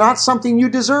means it's not something you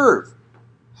deserve.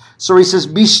 So he says,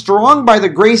 be strong by the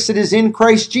grace that is in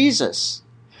Christ Jesus.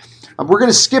 We're going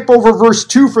to skip over verse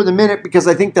 2 for the minute, because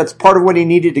I think that's part of what he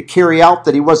needed to carry out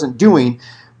that he wasn't doing.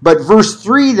 But verse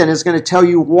 3 then is going to tell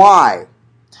you why.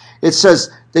 It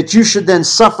says that you should then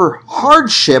suffer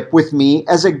hardship with me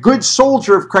as a good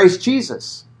soldier of Christ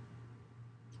Jesus.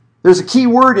 There's a key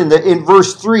word in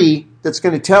verse 3 that's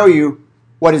going to tell you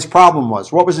what his problem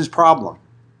was. What was his problem?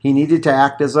 He needed to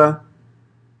act as a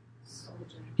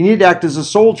soldier. He needed to act as a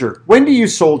soldier. When do you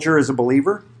soldier as a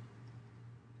believer?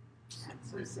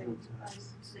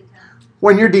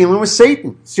 When you're dealing with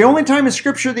Satan. It's the only time in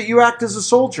Scripture that you act as a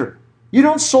soldier. You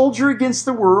don't soldier against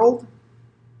the world.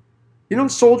 You don't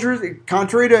soldier,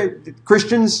 contrary to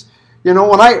Christians. You know,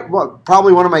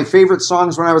 probably one of my favorite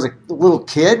songs when I was a little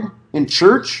kid in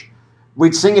church,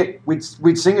 we'd sing it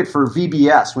for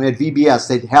VBS. We had VBS.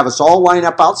 They'd have us all line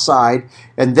up outside,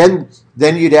 and then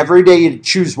every day you'd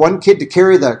choose one kid to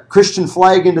carry the Christian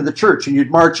flag into the church, and you'd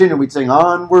march in and we'd sing,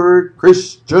 "Onward,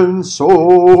 Christian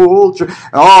Soldier."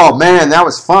 Oh man, that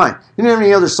was fun. You didn't have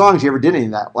any other songs you ever did any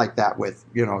of that like that with.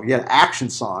 You know, you had action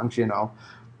songs, you know,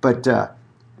 but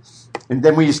and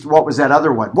then what was that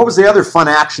other one? What was the other fun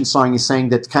action song you sang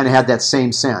that kind of had that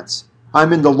same sense?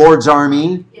 "I'm in the Lord's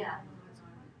army." Yeah.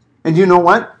 And you know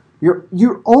what?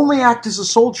 You only act as a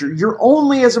soldier. You're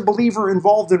only as a believer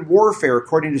involved in warfare,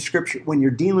 according to Scripture, when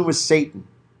you're dealing with Satan.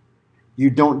 You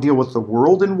don't deal with the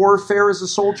world in warfare as a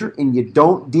soldier, and you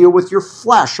don't deal with your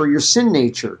flesh or your sin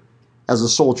nature as a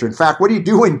soldier. In fact, what do you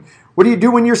do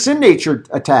when your sin nature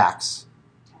attacks?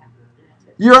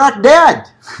 You act dead.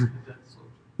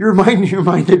 You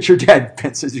remind that you're dead.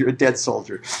 Ben says you're a dead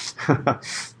soldier.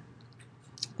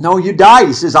 No, you died.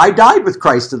 He says, I died with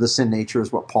Christ to the sin nature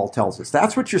is what Paul tells us.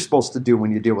 That's what you're supposed to do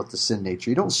when you deal with the sin nature.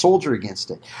 You don't soldier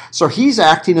against it. So he's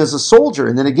acting as a soldier.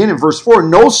 And then again in verse 4,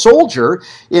 no soldier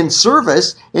in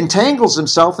service entangles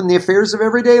himself in the affairs of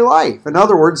everyday life. In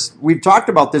other words, we've talked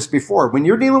about this before. When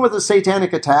you're dealing with a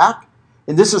satanic attack,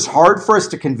 and this is hard for us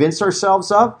to convince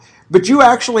ourselves of, but you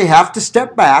actually have to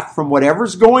step back from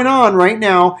whatever's going on right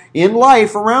now in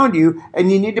life around you,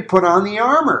 and you need to put on the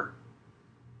armor.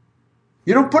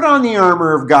 You don't put on the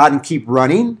armor of God and keep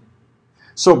running.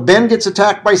 So Ben gets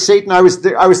attacked by Satan. I was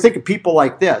thinking people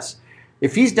like this.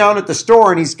 If he's down at the store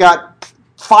and he's got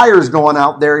fires going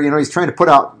out there, he's trying to put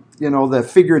out, the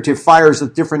figurative fires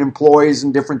with different employees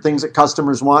and different things that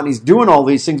customers want. And he's doing all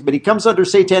these things, but he comes under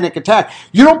satanic attack.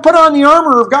 You don't put on the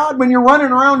armor of God when you're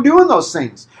running around doing those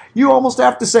things. You almost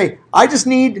have to say,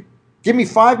 give me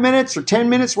 5 minutes or 10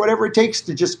 minutes, whatever it takes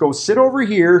to just go sit over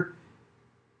here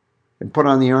and put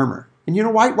on the armor. And you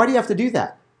know why? Why do you have to do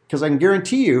that? Because I can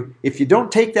guarantee you, if you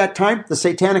don't take that time, the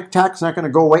satanic attack is not going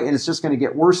to go away, and it's just going to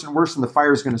get worse and worse, and the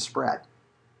fire is going to spread.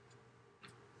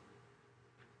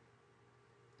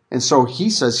 And so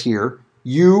he says here,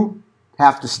 you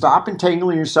have to stop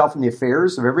entangling yourself in the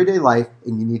affairs of everyday life,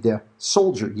 and you need to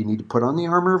soldier. You need to put on the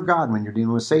armor of God when you're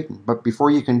dealing with Satan. But before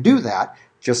you can do that,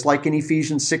 just like in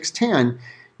Ephesians 6:10,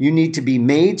 you need to be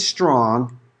made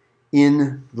strong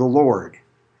in the Lord.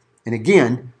 And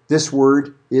again, this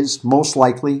word is most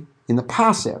likely in the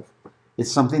passive.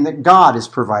 It's something that God is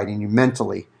providing you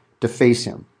mentally to face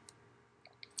him.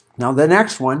 Now, the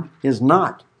next one is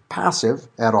not passive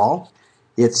at all.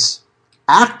 It's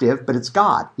active, but it's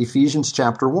God. Ephesians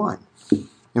chapter 1.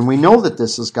 And we know that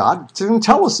this is God. It doesn't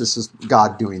tell us this is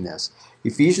God doing this.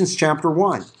 Ephesians chapter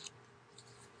 1.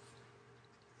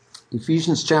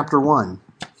 Ephesians chapter 1.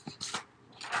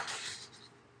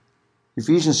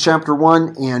 Ephesians chapter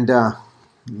 1, and let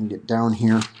me get down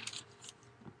here.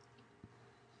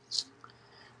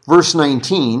 Verse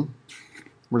 19.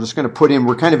 We're just going to put in,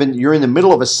 you're in the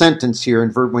middle of a sentence here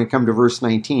when we come to verse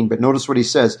 19, but notice what he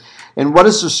says. And what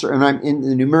is this, and I'm in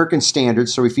the New American Standard,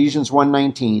 so Ephesians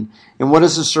 1:19. And what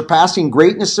is the surpassing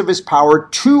greatness of his power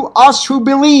to us who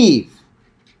believe,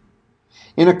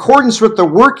 in accordance with the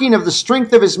working of the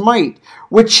strength of his might,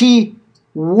 which he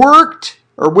worked,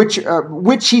 or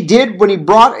which he did when he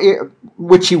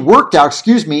which he worked out,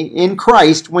 in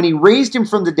Christ, when he raised him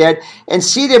from the dead and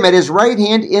seated him at his right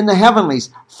hand in the heavenlies,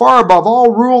 far above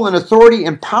all rule and authority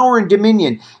and power and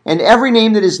dominion, and every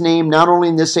name that is named, not only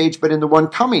in this age, but in the one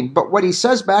coming. But what he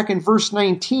says back in verse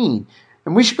 19,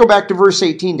 and we should go back to verse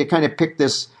 18 to kind of pick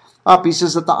this up. He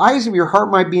says that the eyes of your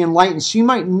heart might be enlightened, so you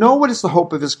might know what is the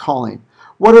hope of his calling.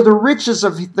 What are the riches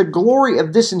of the glory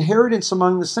of this inheritance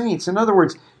among the saints? In other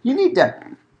words, you need to,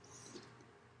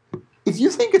 if you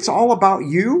think it's all about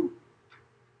you,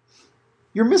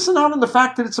 you're missing out on the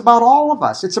fact that it's about all of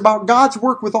us. It's about God's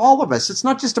work with all of us. It's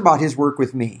not just about his work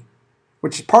with me,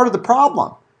 which is part of the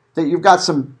problem, that you've got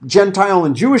some Gentile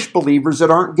and Jewish believers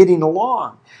that aren't getting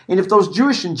along. And if those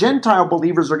Jewish and Gentile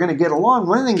believers are going to get along,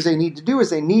 one of the things they need to do is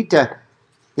they need to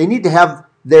have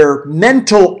their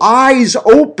mental eyes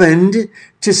opened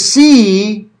to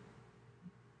see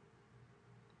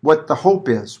what the hope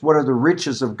is. What are the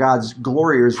riches of God's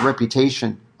glory or his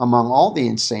reputation among all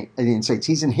the saints?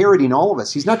 He's inheriting all of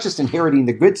us. He's not just inheriting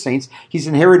the good saints. He's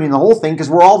inheriting the whole thing because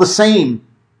we're all the same.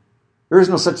 There is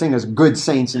no such thing as good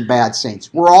saints and bad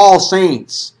saints. We're all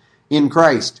saints in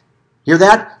Christ. Hear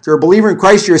that? If you're a believer in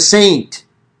Christ, you're a saint.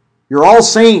 You're all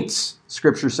saints,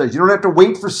 Scripture says. You don't have to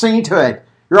wait for sainthood.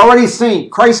 You're already a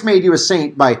saint. Christ made you a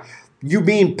saint by you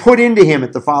being put into him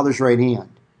at the Father's right hand.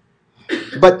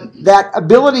 But that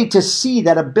ability to see,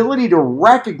 that ability to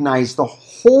recognize the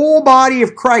whole body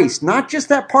of Christ, not just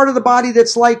that part of the body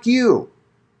that's like you.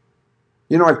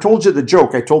 You know, I've told you the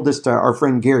joke. I told this to our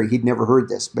friend Gary. He'd never heard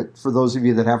this. But for those of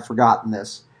you that have forgotten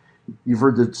this, you've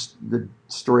heard the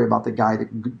story about the guy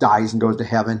that dies and goes to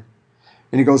heaven.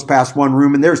 And he goes past one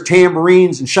room, and there's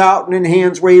tambourines and shouting and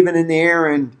hands waving in the air.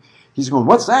 And he's going,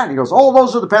 "What's that?" And he goes, "Oh,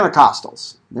 those are the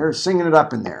Pentecostals. They're singing it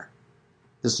up in there."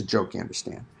 This is a joke, you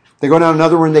understand. They go down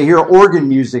another room, they hear organ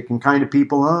music and kind of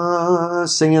people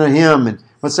singing a hymn. And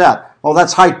what's that? Oh,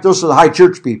 that's high. Those are the high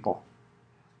church people.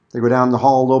 They go down the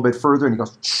hall a little bit further, and he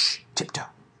goes, "Shh, tiptoe."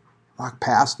 Walk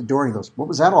past the door, and he goes, "What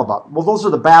was that all about?" "Well, those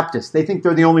are the Baptists. They think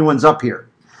they're the only ones up here."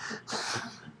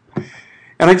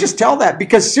 And I just tell that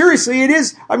because seriously, it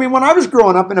is. I mean, when I was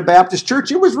growing up in a Baptist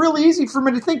church, it was really easy for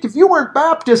me to think if you weren't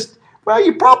Baptist, well,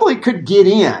 you probably could get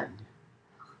in.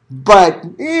 But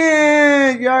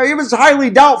it was highly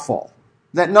doubtful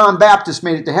that non-Baptists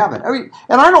made it to heaven. I mean,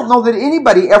 and I don't know that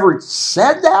anybody ever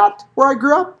said that where I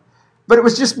grew up, but it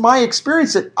was just my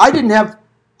experience that I didn't have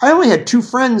I only had 2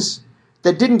 friends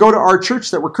that didn't go to our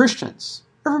church that were Christians.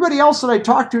 Everybody else that I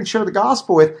talked to and shared the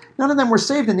gospel with, none of them were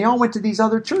saved, and they all went to these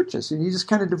other churches. And you just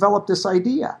kind of develop this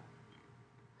idea.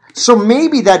 So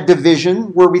maybe that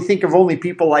division where we think of only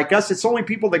people like us, it's only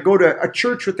people that go to a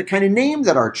church with the kind of name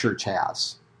that our church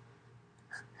has.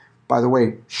 By the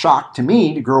way, shock to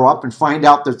me to grow up and find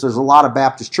out that there's a lot of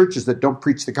Baptist churches that don't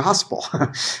preach the gospel.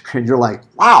 And you're like,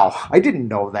 wow, I didn't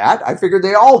know that. I figured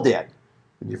they all did.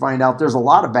 And you find out there's a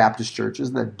lot of Baptist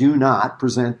churches that do not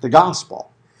present the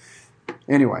gospel.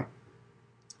 Anyway,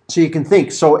 so you can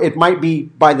think. So it might be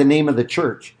by the name of the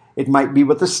church. It might be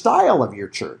with the style of your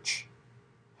church.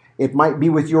 It might be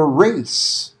with your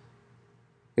race.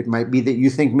 It might be that you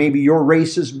think maybe your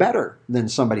race is better than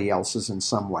somebody else's in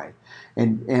some way.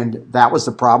 And that was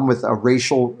the problem with a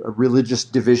religious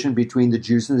division between the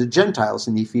Jews and the Gentiles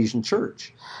in the Ephesian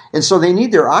church. And so they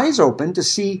need their eyes open to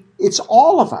see it's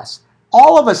all of us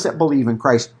that believe in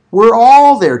Christ. We're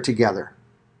all there together.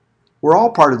 We're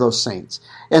all part of those saints.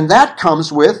 And that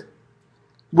comes with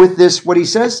this, what he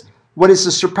says, what is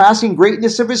the surpassing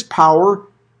greatness of his power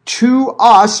to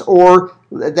us, or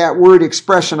that word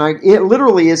expression, it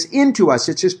literally is into us.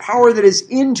 It's his power that is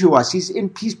into us.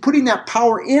 He's putting that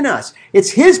power in us.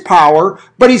 It's his power,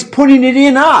 but he's putting it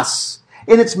in us.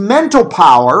 And it's mental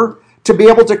power to be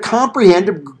able to comprehend,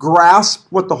 to grasp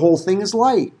what the whole thing is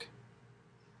like.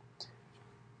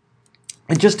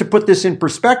 And just to put this in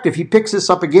perspective, he picks this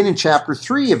up again in chapter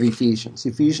 3 of Ephesians.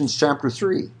 Ephesians chapter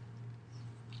 3.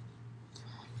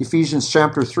 Ephesians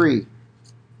chapter 3.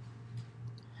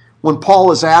 When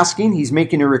Paul is asking, he's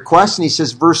making a request, and he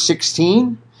says, verse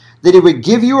 16, that he would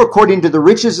give you, according to the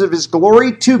riches of his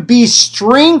glory, to be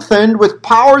strengthened with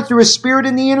power through his Spirit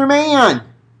in the inner man.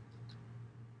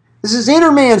 This is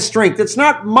inner man strength. It's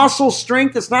not muscle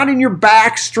strength. It's not in your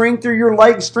back strength or your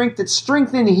leg strength. It's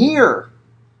strength in here.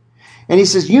 And he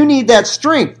says, you need that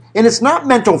strength. And it's not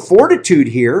mental fortitude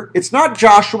here. It's not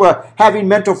Joshua having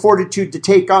mental fortitude to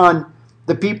take on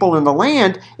the people in the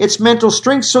land. It's mental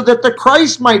strength so that the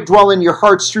Christ might dwell in your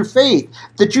hearts through faith,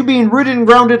 that you being rooted and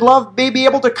grounded in love may be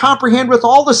able to comprehend with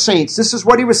all the saints. This is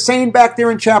what he was saying back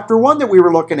there in chapter 1 that we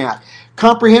were looking at.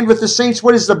 Comprehend with the saints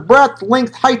what is the breadth,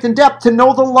 length, height, and depth, to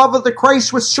know the love of the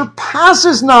Christ which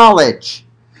surpasses knowledge.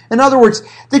 In other words,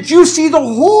 that you see the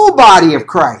whole body of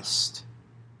Christ.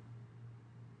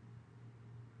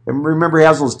 And remember, he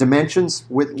has those dimensions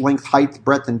with length, height,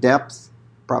 breadth, and depth.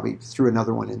 Probably threw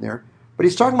another one in there. But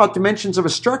he's talking about dimensions of a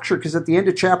structure, because at the end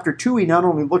of chapter 2, he not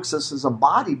only looks at us as a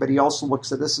body, but he also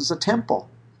looks at us as a temple.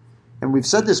 And we've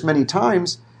said this many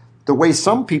times, the way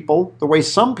some people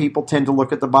tend to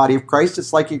look at the body of Christ,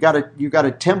 it's like you got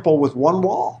a temple with one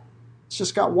wall. It's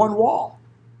just got one wall.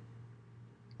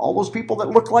 All those people that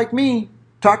look like me,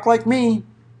 talk like me,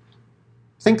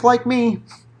 think like me,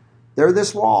 they're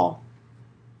this wall.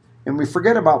 And we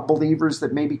forget about believers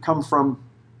that maybe come from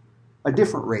a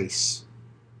different race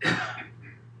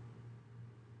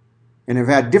and have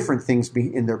had different things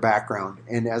in their background.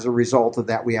 And as a result of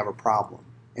that, we have a problem.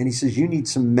 And he says you need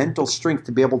some mental strength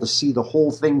to be able to see the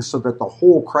whole thing so that the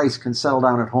whole Christ can settle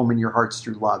down at home in your hearts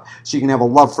through love. So you can have a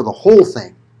love for the whole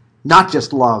thing, not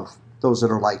just love those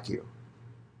that are like you.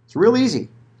 It's real easy.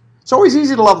 It's always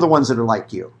easy to love the ones that are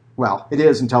like you. Well, it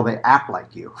is until they act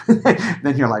like you.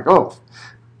 Then you're like, oh,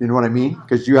 you know what I mean?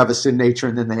 Because you have a sin nature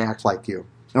and then they act like you.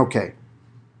 Okay.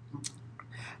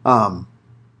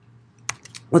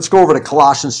 Let's go over to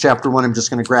Colossians chapter 1. I'm just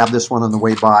going to grab this one on the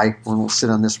way by. We won't sit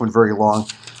on this one very long.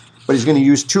 But he's going to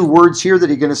use 2 words here that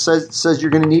he says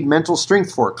you're going to need mental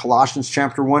strength for. Colossians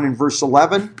chapter 1 and verse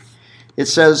 11. It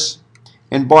says,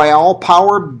 and by all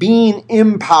power being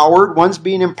empowered, one's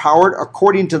being empowered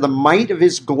according to the might of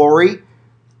his glory.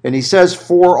 And he says,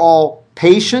 for all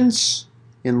patience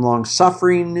in long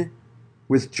suffering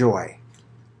with joy.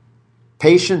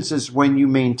 Patience is when you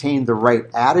maintain the right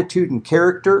attitude and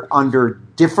character under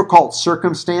difficult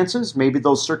circumstances. Maybe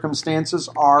those circumstances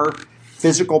are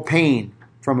physical pain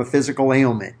from a physical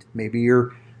ailment. Maybe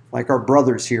you're like our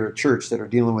brothers here at church that are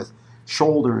dealing with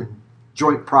shoulder and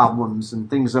joint problems and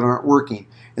things that aren't working.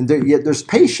 And yet there's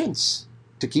patience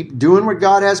to keep doing what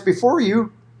God has before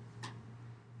you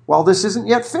while this isn't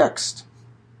yet fixed.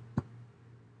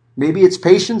 Maybe it's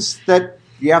patience that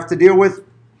you have to deal with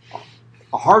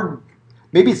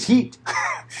maybe it's heat.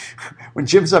 When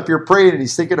Jim's up here praying and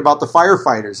he's thinking about the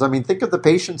firefighters. I mean, think of the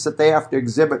patience that they have to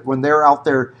exhibit when they're out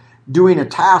there doing a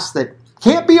task that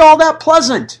can't be all that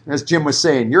pleasant, as Jim was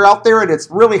saying. You're out there and it's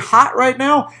really hot right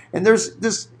now, and there's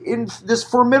this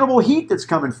formidable heat that's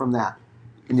coming from that.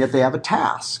 And yet they have a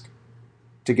task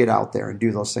to get out there and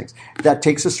do those things. That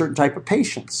takes a certain type of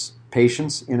patience.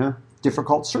 Patience in a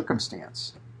difficult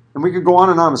circumstance. And we could go on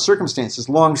and on with circumstances.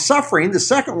 Long suffering, the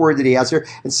second word that he has here,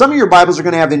 and some of your Bibles are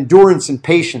going to have endurance and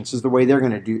patience is the way they're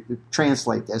going to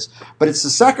translate this. But it's the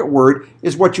second word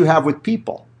is what you have with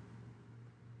people,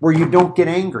 where you don't get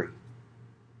angry.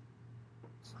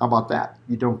 How about that?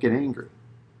 You don't get angry.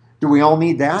 Do we all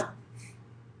need that?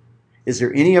 Is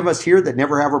there any of us here that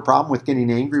never have a problem with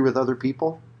getting angry with other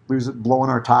people? Blowing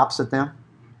our tops at them?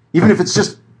 Even if it's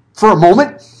just for a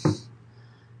moment?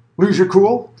 Lose your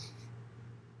cool?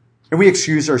 And we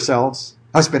excuse ourselves.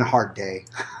 Oh, it's been a hard day.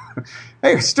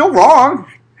 Hey, it's still wrong.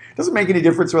 It doesn't make any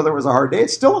difference whether it was a hard day.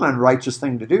 It's still an unrighteous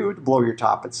thing to do, to blow your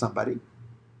top at somebody.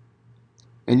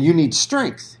 And you need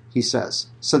strength, he says,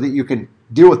 so that you can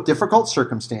deal with difficult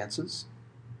circumstances,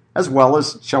 as well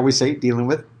as, shall we say, dealing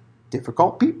with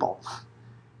difficult people,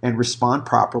 and respond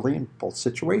properly in both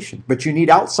situations. But you need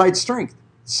outside strength.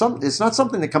 It's not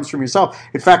something that comes from yourself.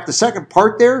 In fact, the second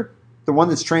part there, the one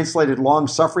that's translated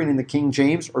long-suffering in the King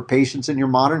James or patience in your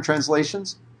modern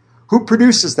translations, who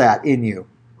produces that in you?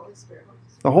 Holy Spirit.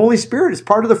 The Holy Spirit is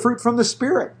part of the fruit from the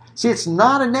Spirit. See, it's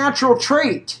not a natural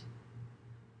trait.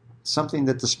 It's something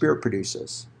that the Spirit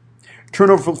produces. Turn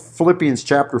over to Philippians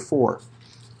chapter 4.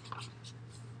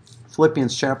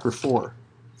 Philippians chapter 4.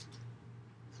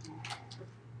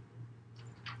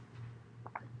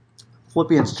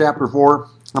 Philippians chapter 4,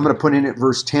 I'm going to put in at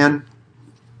verse 10.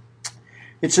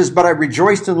 It says, "But I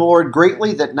rejoiced in the Lord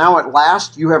greatly that now at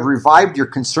last you have revived your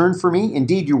concern for me.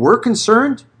 Indeed, you were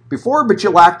concerned before, but you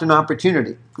lacked an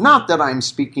opportunity. Not that I am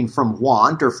speaking from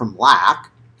want or from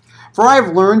lack, for I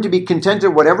have learned to be content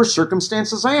in whatever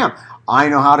circumstances I am. I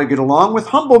know how to get along with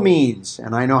humble means,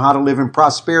 and I know how to live in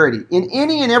prosperity. In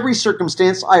any and every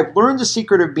circumstance, I have learned the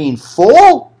secret of being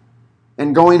full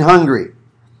and going hungry,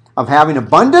 of having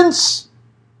abundance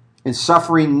and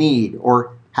suffering need,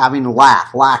 or having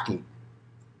lacking."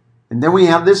 And then we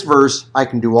have this verse, "I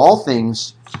can do all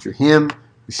things through him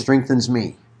who strengthens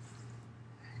me."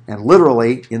 And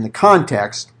literally, in the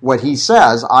context, what he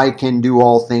says, "I can do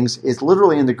all things," is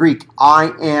literally in the Greek,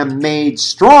 "I am made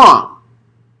strong."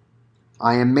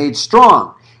 I am made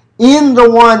strong in the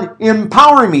one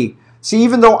empowering me. See,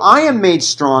 even though I am made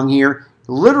strong here,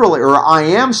 literally, or I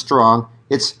am strong,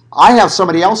 it's I have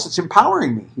somebody else that's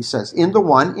empowering me. He says, in the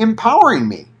one empowering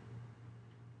me.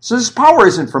 So this power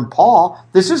isn't from Paul.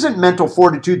 This isn't mental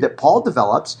fortitude that Paul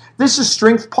develops. This is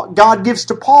strength God gives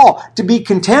to Paul to be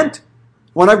content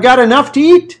when I've got enough to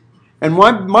eat and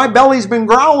my belly's been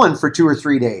growling for 2 or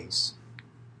 3 days.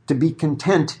 To be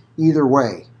content either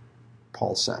way,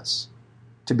 Paul says.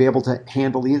 To be able to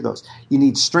handle either of those. You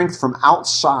need strength from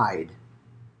outside.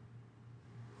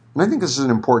 And I think this is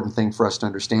an important thing for us to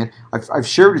understand. I've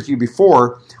shared with you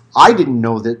before, I didn't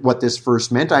know what this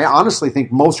verse meant. I honestly think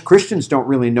most Christians don't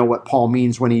really know what Paul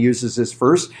means when he uses this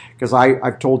verse, because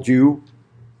I've told you,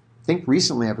 I think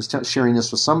recently I was sharing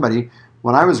this with somebody,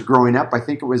 when I was growing up, I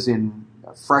think it was in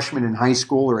freshman in high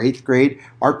school or 8th grade,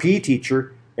 our PE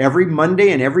teacher, every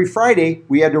Monday and every Friday,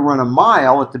 we had to run a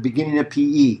mile at the beginning of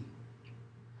PE.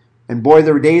 And boy,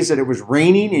 there were days that it was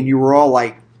raining and you were all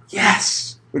like,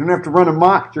 yes, we don't have to run a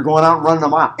mile. You're going out and running a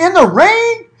mile in the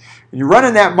rain. And you're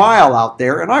running that mile out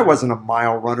there. And I wasn't a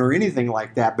mile runner or anything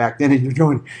like that back then. And you're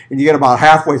going, and you get about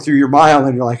halfway through your mile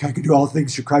and you're like, I can do all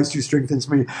things through Christ who strengthens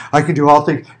me. I can do all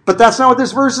things. But that's not what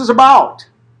this verse is about.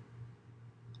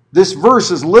 This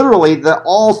verse is literally that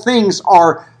all things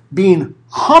are being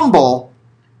humble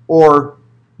or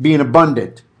being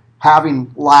abundant,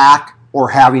 having lack or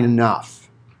having enough.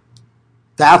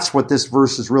 That's what this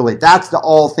verse is really. That's the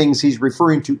all things he's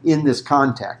referring to in this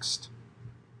context.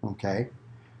 Okay?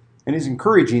 And he's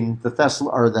encouraging the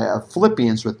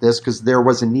Philippians with this because there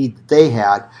was a need that they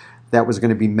had that was going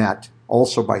to be met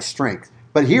also by strength.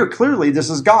 But here, clearly, this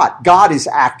is God. God is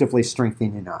actively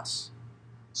strengthening us.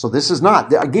 So this is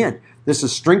not, again, this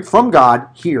is strength from God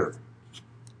here.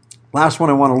 Last one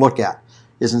I want to look at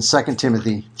is in 2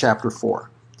 Timothy chapter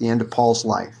 4, the end of Paul's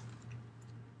life.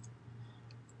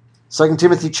 2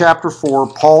 Timothy chapter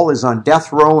 4, Paul is on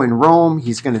death row in Rome.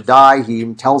 He's going to die. He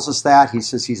even tells us that. He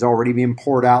says he's already being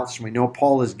poured out. So we know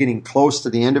Paul is getting close to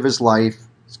the end of his life.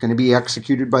 He's going to be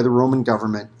executed by the Roman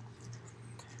government.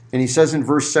 And he says in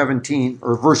verse 16,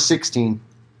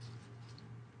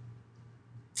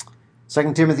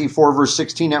 2 Timothy 4, verse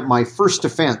 16, "At my first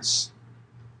offense,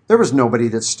 there was nobody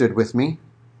that stood with me.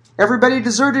 Everybody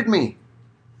deserted me.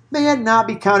 They had not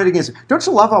be counted against me." Don't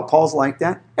you love how Paul's like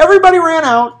that? Everybody ran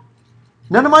out.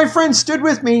 None of my friends stood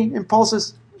with me. And Paul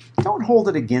says, don't hold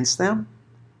it against them.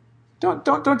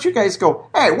 Don't you guys go,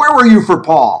 hey, where were you for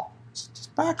Paul?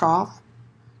 Just back off.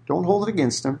 Don't hold it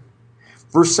against him.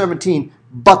 Verse 17,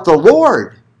 "But the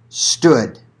Lord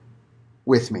stood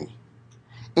with me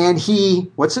And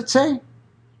he, what's it say?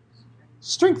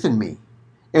 Strengthened me,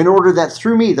 in order that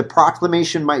through me the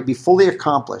proclamation might be fully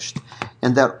accomplished,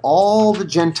 and that all the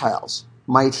Gentiles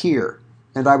might hear.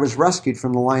 And I was rescued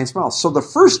from the lion's mouth. So the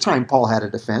first time Paul had a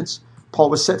defense, Paul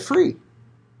was set free.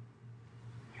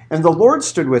 And the Lord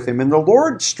stood with him, and the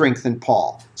Lord strengthened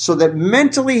Paul, so that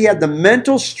mentally he had the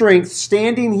mental strength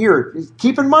standing here.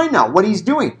 Keep in mind now what he's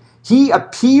doing. He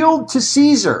appealed to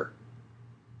Caesar.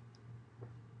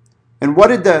 And what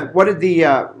did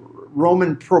the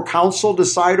Roman proconsul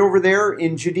decide over there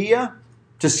in Judea?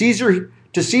 To Caesar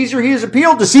he has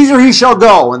appealed, to Caesar he shall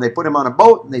go. And they put him on a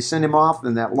boat and they send him off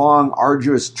in that long,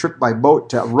 arduous trip by boat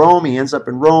to Rome. He ends up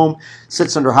in Rome,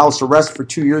 sits under house arrest for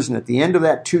 2 years. And at the end of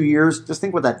that 2 years, just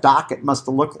think what that docket must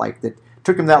have looked like. That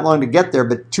took him that long to get there,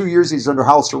 but 2 years he's under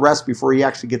house arrest before he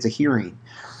actually gets a hearing.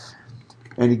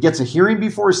 And he gets a hearing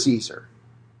before Caesar.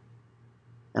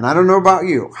 And I don't know about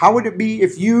you. How would it be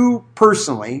if you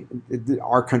personally,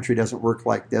 our country doesn't work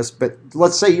like this, but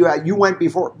let's say you went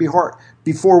before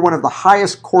one of the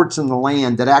highest courts in the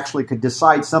land that actually could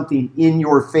decide something in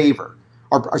your favor.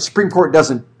 Our Supreme Court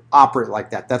doesn't operate like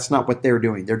that. That's not what they're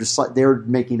doing. They're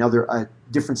making a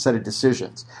different set of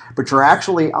decisions. But you're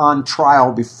actually on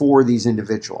trial before these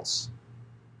individuals.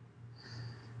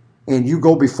 And you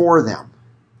go before them.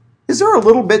 Is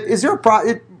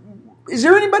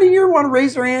there anybody here who want to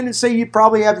raise their hand and say you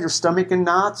probably have your stomach in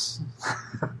knots?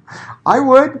 I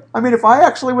would. I mean, if I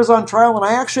actually was on trial and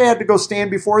I actually had to go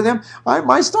stand before them,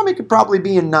 my stomach could probably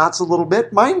be in knots a little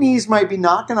bit. My knees might be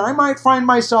knocking. I might find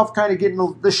myself kind of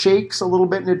getting the shakes a little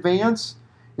bit in advance.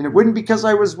 And it wouldn't because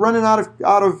I was running out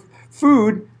of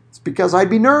food. It's because I'd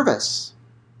be nervous.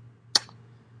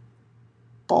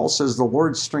 Paul says the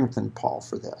Lord strengthened Paul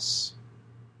for this.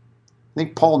 I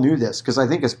think Paul knew this because I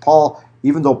think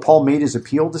even though Paul made his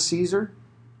appeal to Caesar,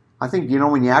 I think,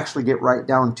 when you actually get right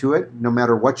down to it, no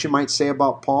matter what you might say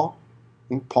about Paul, I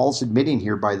think Paul's admitting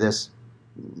here by this,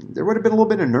 there would have been a little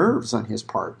bit of nerves on his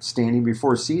part, standing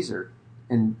before Caesar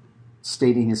and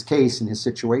stating his case and his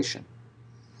situation.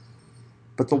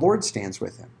 But the Lord stands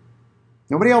with him.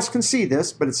 Nobody else can see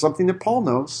this, but it's something that Paul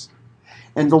knows.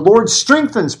 And the Lord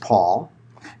strengthens Paul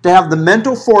to have the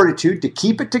mental fortitude to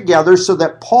keep it together so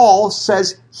that Paul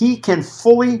says he can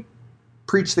fully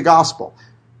preach the gospel.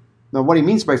 Now, what he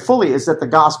means by fully is that the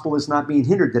gospel is not being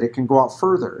hindered, that it can go out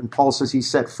further. And Paul says he's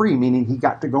set free, meaning he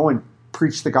got to go and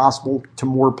preach the gospel to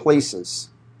more places.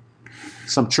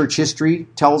 Some church history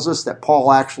tells us that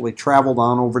Paul actually traveled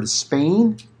on over to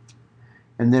Spain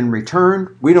and then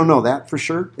returned. We don't know that for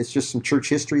sure. It's just some church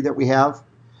history that we have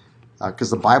because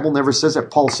the Bible never says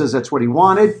that. Paul says that's what he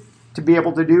wanted to be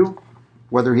able to do.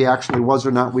 Whether he actually was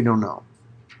or not, we don't know.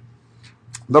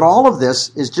 But all of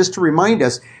this is just to remind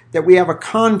us that we have a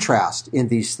contrast in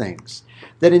these things.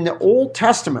 That in the Old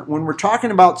Testament, when we're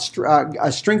talking about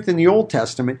strength in the Old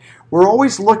Testament, we're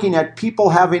always looking at people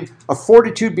having a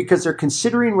fortitude because they're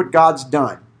considering what God's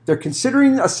done. They're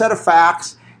considering a set of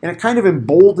facts, and it kind of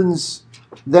emboldens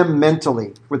them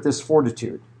mentally with this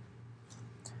fortitude.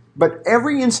 But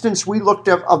every instance we looked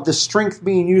at of the strength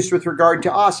being used with regard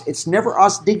to us, it's never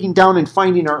us digging down and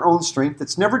finding our own strength.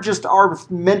 It's never just our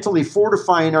mentally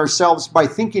fortifying ourselves by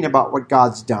thinking about what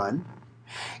God's done.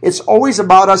 It's always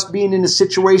about us being in a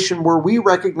situation where we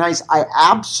recognize I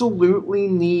absolutely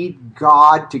need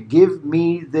God to give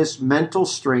me this mental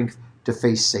strength to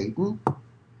face Satan,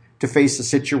 to face a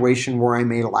situation where I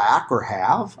may lack or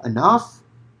have enough,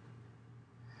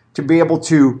 to be able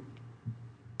to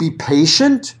be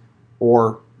patient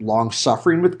or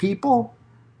long-suffering with people,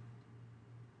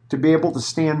 to be able to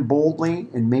stand boldly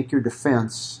and make your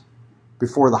defense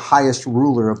before the highest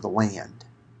ruler of the land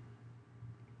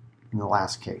in the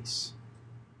last case.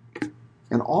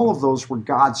 And all of those were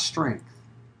God's strength.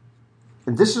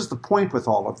 And this is the point with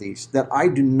all of these, that I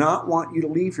do not want you to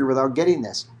leave here without getting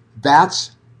this.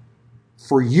 That's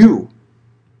for you.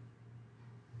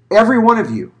 Every one of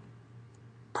you,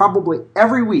 probably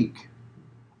every week,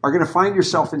 are going to find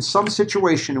yourself in some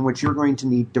situation in which you're going to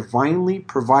need divinely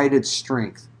provided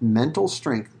strength, mental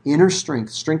strength, inner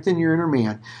strength, strengthen your inner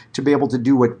man to be able to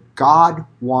do what God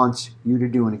wants you to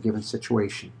do in a given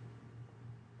situation.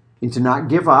 And to not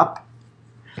give up,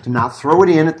 to not throw it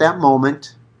in at that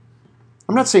moment.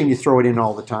 I'm not saying you throw it in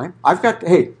all the time.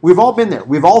 We've all been there.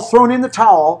 We've all thrown in the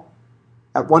towel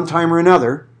at one time or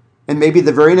another, and maybe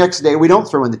the very next day we don't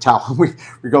throw in the towel.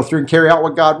 We go through and carry out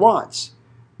what God wants.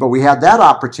 But we had that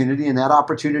opportunity, and that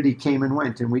opportunity came and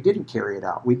went, and we didn't carry it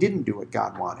out. We didn't do what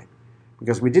God wanted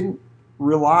because we didn't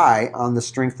rely on the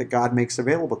strength that God makes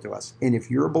available to us. And if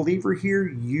you're a believer here,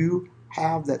 you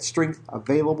have that strength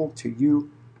available to you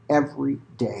every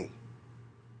day.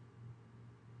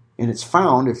 And it's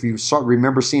found, if you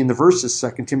remember seeing the verses,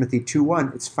 2 Timothy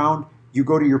 2:1, it's found, you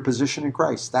go to your position in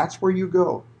Christ. That's where you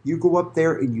go. You go up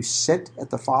there and you sit at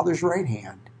the Father's right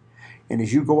hand. And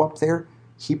as you go up there,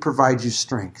 he provides you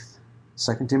strength.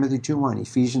 2 Timothy 2:1,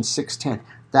 Ephesians 6:10.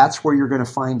 That's where you're going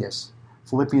to find us.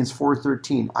 Philippians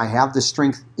 4:13, I have the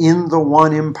strength in the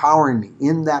one empowering me,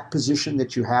 in that position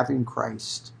that you have in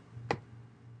Christ.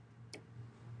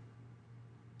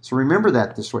 So remember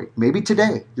that this week. Maybe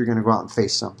today you're going to go out and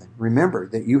face something. Remember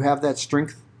that you have that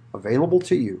strength available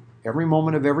to you every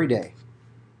moment of every day.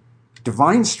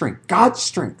 Divine strength, God's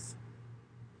strength,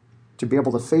 to be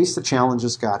able to face the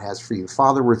challenges God has for you.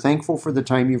 Father, we're thankful for the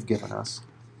time you've given us.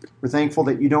 We're thankful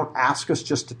that you don't ask us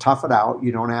just to tough it out.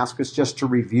 You don't ask us just to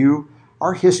review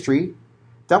our history.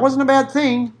 That wasn't a bad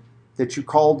thing that you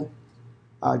called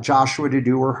Joshua to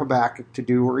do, or Habakkuk to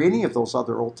do, or any of those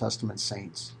other Old Testament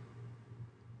saints.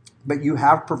 But you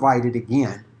have provided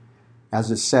again, as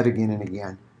is said again and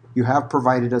again, you have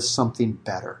provided us something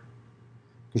better.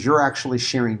 Because you're actually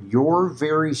sharing your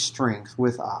very strength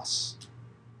with us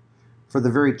for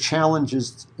the very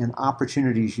challenges and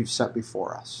opportunities you've set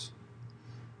before us.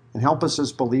 And help us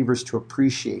as believers to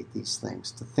appreciate these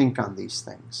things, to think on these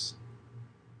things.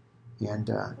 And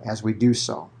as we do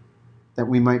so, that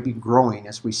we might be growing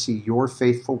as we see your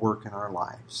faithful work in our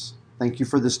lives. Thank you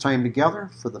for this time together,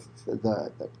 for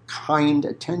the kind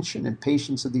attention and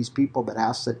patience of these people, but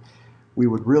ask that we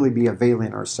would really be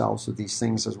availing ourselves of these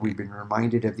things as we've been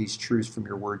reminded of these truths from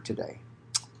your word today.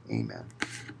 Amen.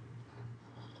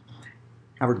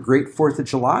 Have a great 4th of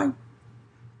July.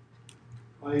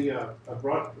 I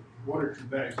brought 1 or 2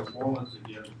 bags of walnuts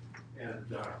again, and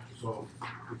so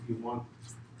if you want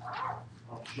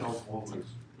shelf walnuts,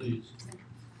 please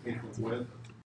take them with.